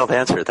detailed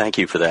answer. Thank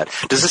you for that.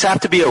 Does this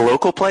have to be a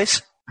local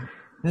place?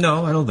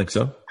 No, I don't think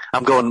so.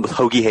 I'm going with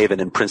Hoagie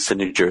Haven in Princeton,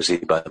 New Jersey,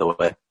 by the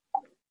way.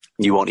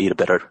 You won't eat a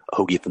better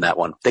hoagie than that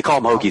one. They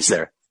call them hoagies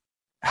there.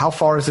 How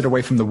far is it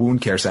away from the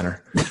wound care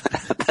center?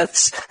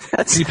 That's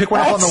you pick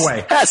one up on the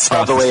way. That's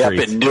all the way up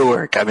in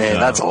Newark. I mean,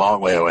 that's a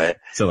long way away.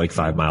 So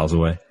 5 miles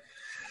away.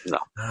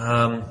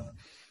 No.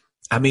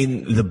 I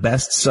mean, the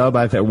best sub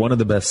I've had, one of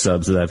the best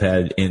subs that I've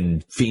had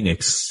in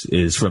Phoenix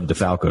is from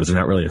DeFalco's. They're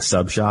not really a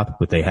sub shop,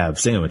 but they have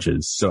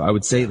sandwiches. So I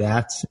would say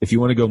that if you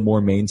want to go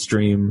more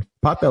mainstream,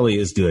 Potbelly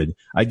is good.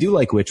 I do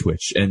like Which,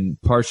 and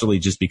partially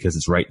just because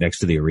it's right next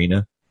to the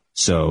arena.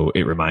 So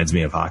it reminds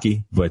me of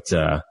hockey, but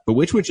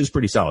Which is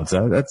pretty solid.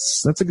 So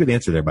that's a good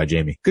answer there by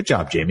Jamie. Good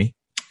job, Jamie.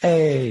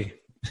 Hey.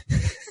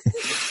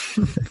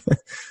 Hold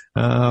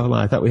on.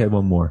 I thought we had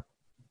one more.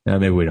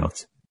 Maybe we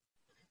don't.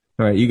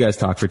 All right, you guys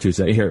talk for 2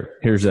 seconds.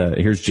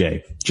 Here's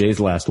Jay. Jay's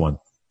the last one.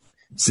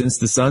 Since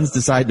the Suns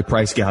decide to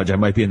price gouge, I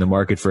might be in the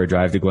market for a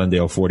drive to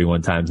Glendale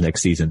 41 times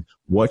next season.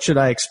 What should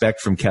I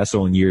expect from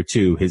Kessel in year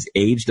 2? His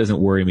age doesn't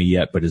worry me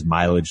yet, but his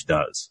mileage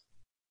does.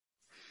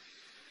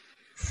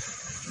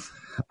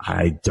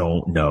 I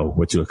don't know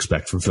what to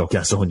expect from Phil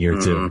Kessel in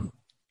year 2.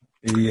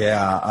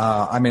 Yeah,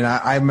 I mean,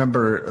 I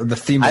remember the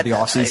theme of the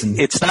offseason.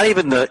 It's not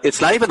even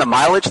the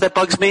mileage that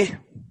bugs me.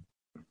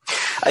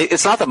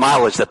 It's not the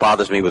mileage that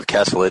bothers me with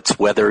Kessel. It's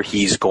whether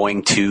he's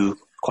going to,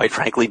 quite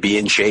frankly, be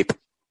in shape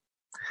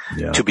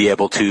to be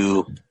able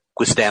to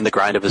withstand the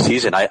grind of a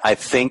season. I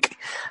think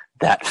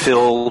that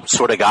Phil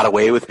sort of got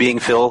away with being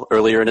Phil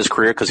earlier in his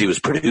career because he was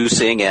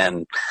producing,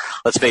 and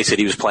let's face it,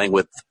 he was playing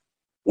with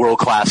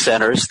world-class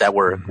centers that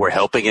were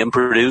helping him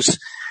produce.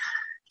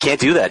 Can't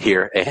do that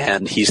here,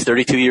 and he's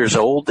 32 years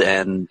old,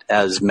 and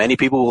as many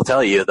people will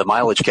tell you, the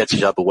mileage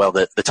catches up. Well,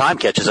 the time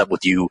catches up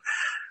with you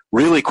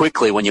really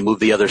quickly when you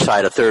move the other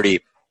side of 30.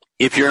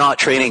 If you're not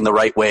training the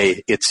right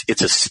way, it's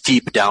a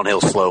steep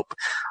downhill slope.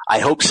 I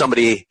hope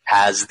somebody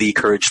has the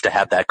courage to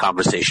have that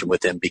conversation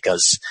with him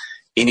because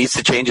he needs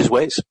to change his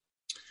ways.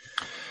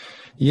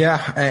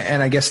 Yeah,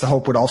 and I guess the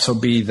hope would also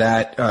be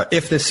that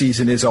if this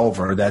season is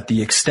over, that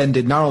the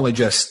extended, not only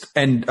just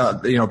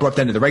abrupt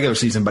end of the regular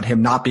season, but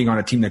him not being on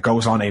a team that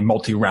goes on a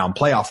multi-round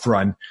playoff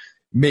run,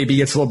 maybe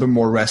gets a little bit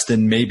more rest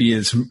and maybe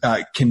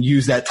can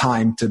use that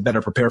time to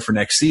better prepare for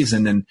next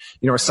season. And,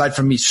 aside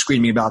from me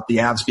screaming about the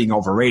Avs being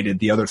overrated,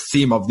 the other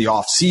theme of the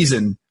off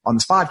season on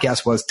this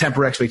podcast was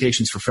temper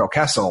expectations for Phil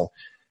Kessel.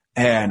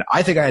 And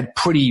I think I had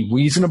pretty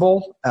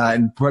reasonable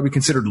and probably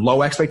considered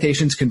low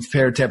expectations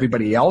compared to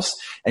everybody else.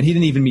 And he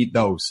didn't even meet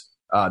those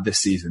this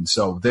season.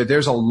 So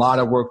there's a lot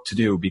of work to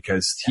do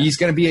because he's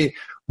going to be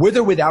with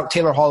or without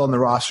Taylor Hall on the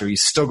roster,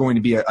 he's still going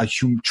to be a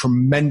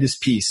tremendous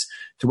piece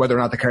to whether or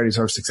not the Coyotes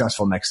are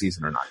successful next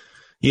season or not.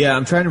 Yeah,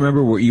 I'm trying to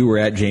remember where you were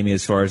at, Jamie,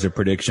 as far as a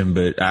prediction,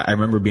 but I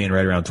remember being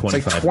right around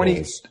 25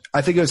 goals.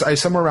 I think it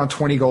was somewhere around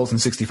 20 goals and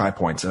 65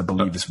 points, I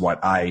believe is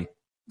what I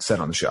said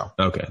on the show.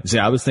 Okay. See,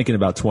 I was thinking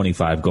about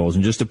 25 goals.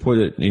 And just to put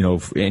it,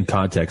 in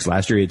context,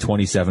 last year he had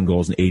 27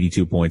 goals and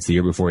 82 points. The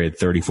year before he had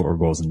 34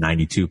 goals and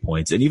 92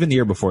 points. And even the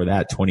year before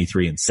that,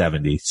 23 and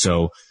 70.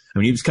 So,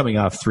 he was coming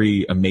off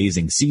 3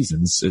 amazing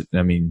seasons.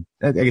 I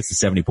guess the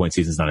 70-point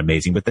season is not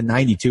amazing, but the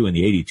 92 and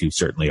the 82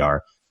 certainly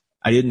are.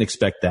 I didn't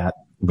expect that,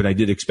 but I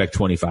did expect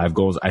 25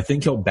 goals. I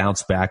think he'll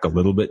bounce back a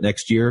little bit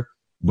next year,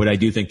 but I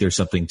do think there's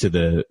something to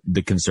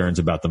the concerns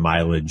about the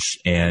mileage,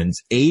 and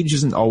age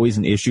isn't always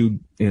an issue.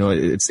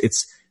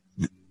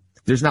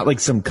 There's not like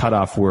some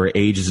cutoff where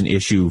age is an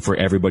issue for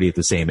everybody at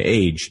the same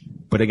age,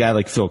 but a guy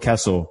like Phil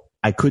Kessel,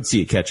 I could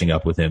see it catching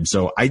up with him.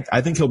 So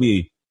I think he'll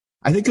be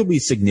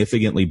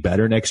significantly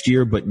better next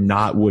year, but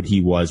not what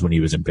he was when he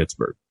was in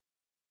Pittsburgh.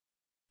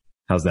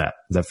 How's that?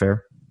 Is that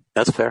fair?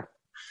 That's fair.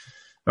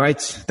 All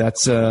right.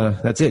 That's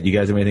it. You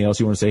guys have anything else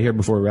you want to say here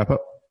before we wrap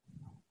up?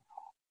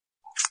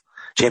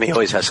 Jamie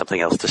always has something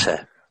else to say.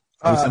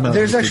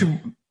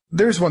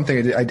 There's one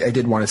thing I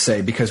did want to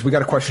say because we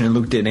got a question and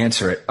Luke didn't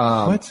answer it.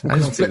 What? I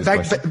don't see this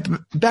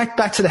question.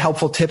 Back to the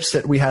helpful tips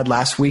that we had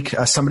last week.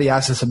 Somebody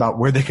asked us about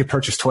where they could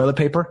purchase toilet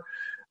paper.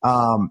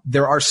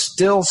 There are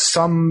still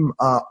some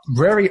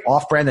very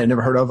off-brand that I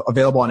never heard of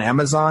available on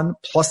Amazon,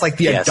 plus like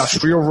the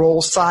industrial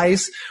roll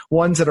size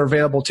ones that are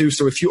available too.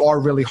 So if you are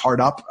really hard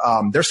up,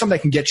 there's some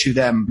that can get you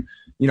them,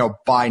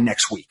 by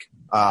next week.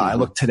 I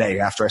looked today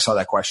after I saw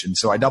that question.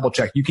 So I double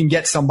checked. You can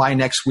get some by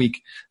next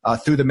week,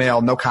 through the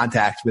mail, no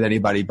contact with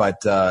anybody,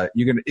 but,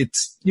 you're going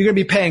to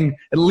be paying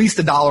at least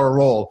 $1 a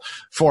roll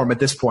for them at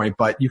this point,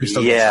 but you can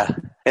still get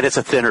some. And it's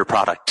a thinner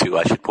product too.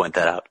 I should point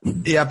that out.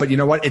 Yeah. But you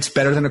know what? It's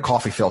better than a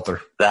coffee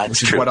filter. That's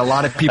true. Which is what a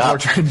lot of people are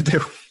trying to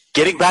do.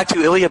 Getting back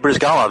to Ilya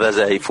Bryzgalov as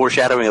a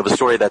foreshadowing of a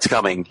story that's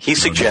coming, he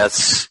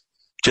suggests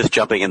just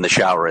jumping in the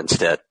shower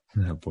instead.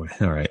 Oh boy!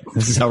 All right,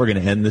 this is how we're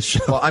going to end this show.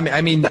 Well, I'm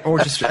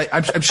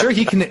sure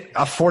he can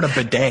afford a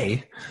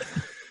bidet.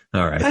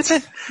 All right, that's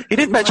it. He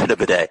didn't mention a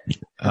bidet.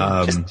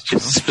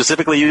 Just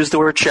specifically used the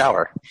word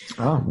shower.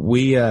 Oh,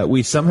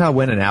 we somehow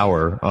went an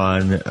hour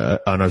on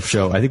a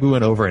show. I think we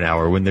went over an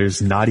hour when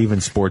there's not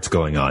even sports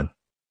going on.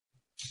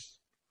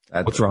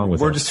 What's wrong with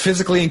We're just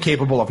physically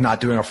incapable of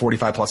not doing a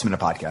 45+ minute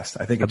podcast.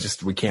 I think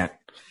we can't.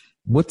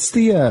 What's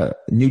the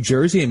New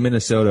Jersey and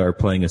Minnesota are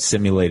playing a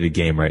simulated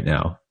game right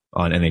now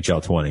on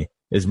NHL 20.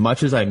 As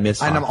much as I miss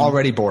hockey, I'm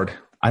already bored.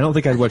 I don't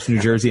think I'd watch New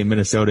Jersey and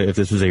Minnesota if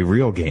this was a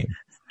real game.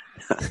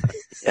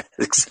 Yeah,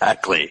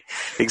 exactly.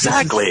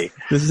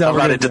 This is how I'm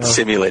not into the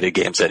simulated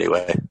games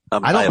anyway.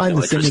 I don't mind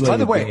the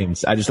simulated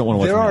games. I just don't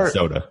want to watch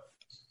Minnesota.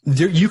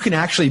 You can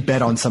actually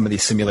bet on some of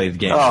these simulated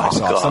games.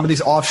 Some of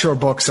these offshore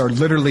books are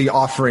literally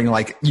offering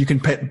you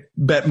can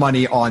bet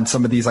money on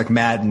some of these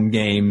Madden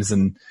games,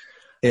 and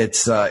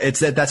that's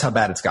how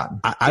bad it's gotten.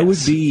 I would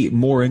be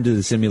more into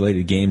the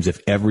simulated games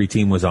if every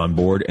team was on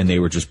board and they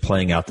were just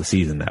playing out the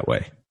season that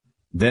way.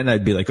 Then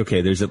I'd be like,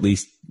 okay, there's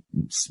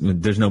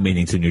no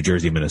meaning to New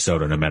Jersey,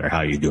 Minnesota, no matter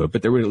how you do it,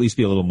 but there would at least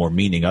be a little more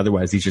meaning.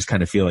 Otherwise, these just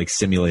kind of feel like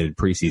simulated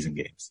preseason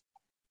games.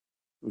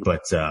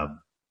 But, all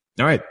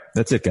right,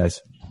 that's it,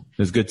 guys. It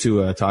was good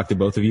to talk to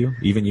both of you,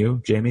 even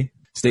you, Jamie.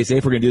 Stay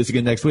safe. We're going to do this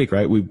again next week,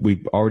 right?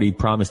 We already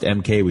promised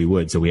MK we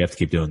would, so we have to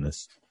keep doing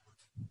this.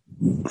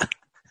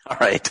 All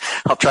right.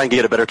 I'll try and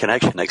get a better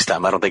connection next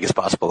time. I don't think it's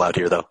possible out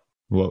here, though.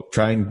 Well,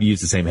 try and use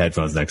the same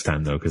headphones next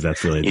time, though, because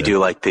that's really You do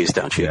like these,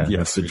 don't you? Yeah,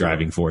 that's the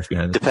driving force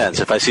behind it. Depends.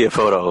 If I see a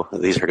photo,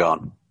 these are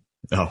gone.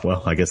 Oh,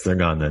 well, I guess they're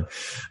gone then.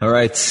 All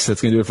right. That's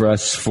going to do it for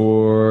us.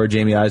 For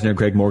Jamie Eisner,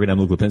 Craig Morgan, I'm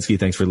Luke Lipinski.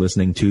 Thanks for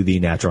listening to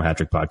the Natural Hat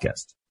Trick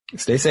Podcast.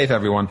 Stay safe,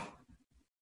 everyone.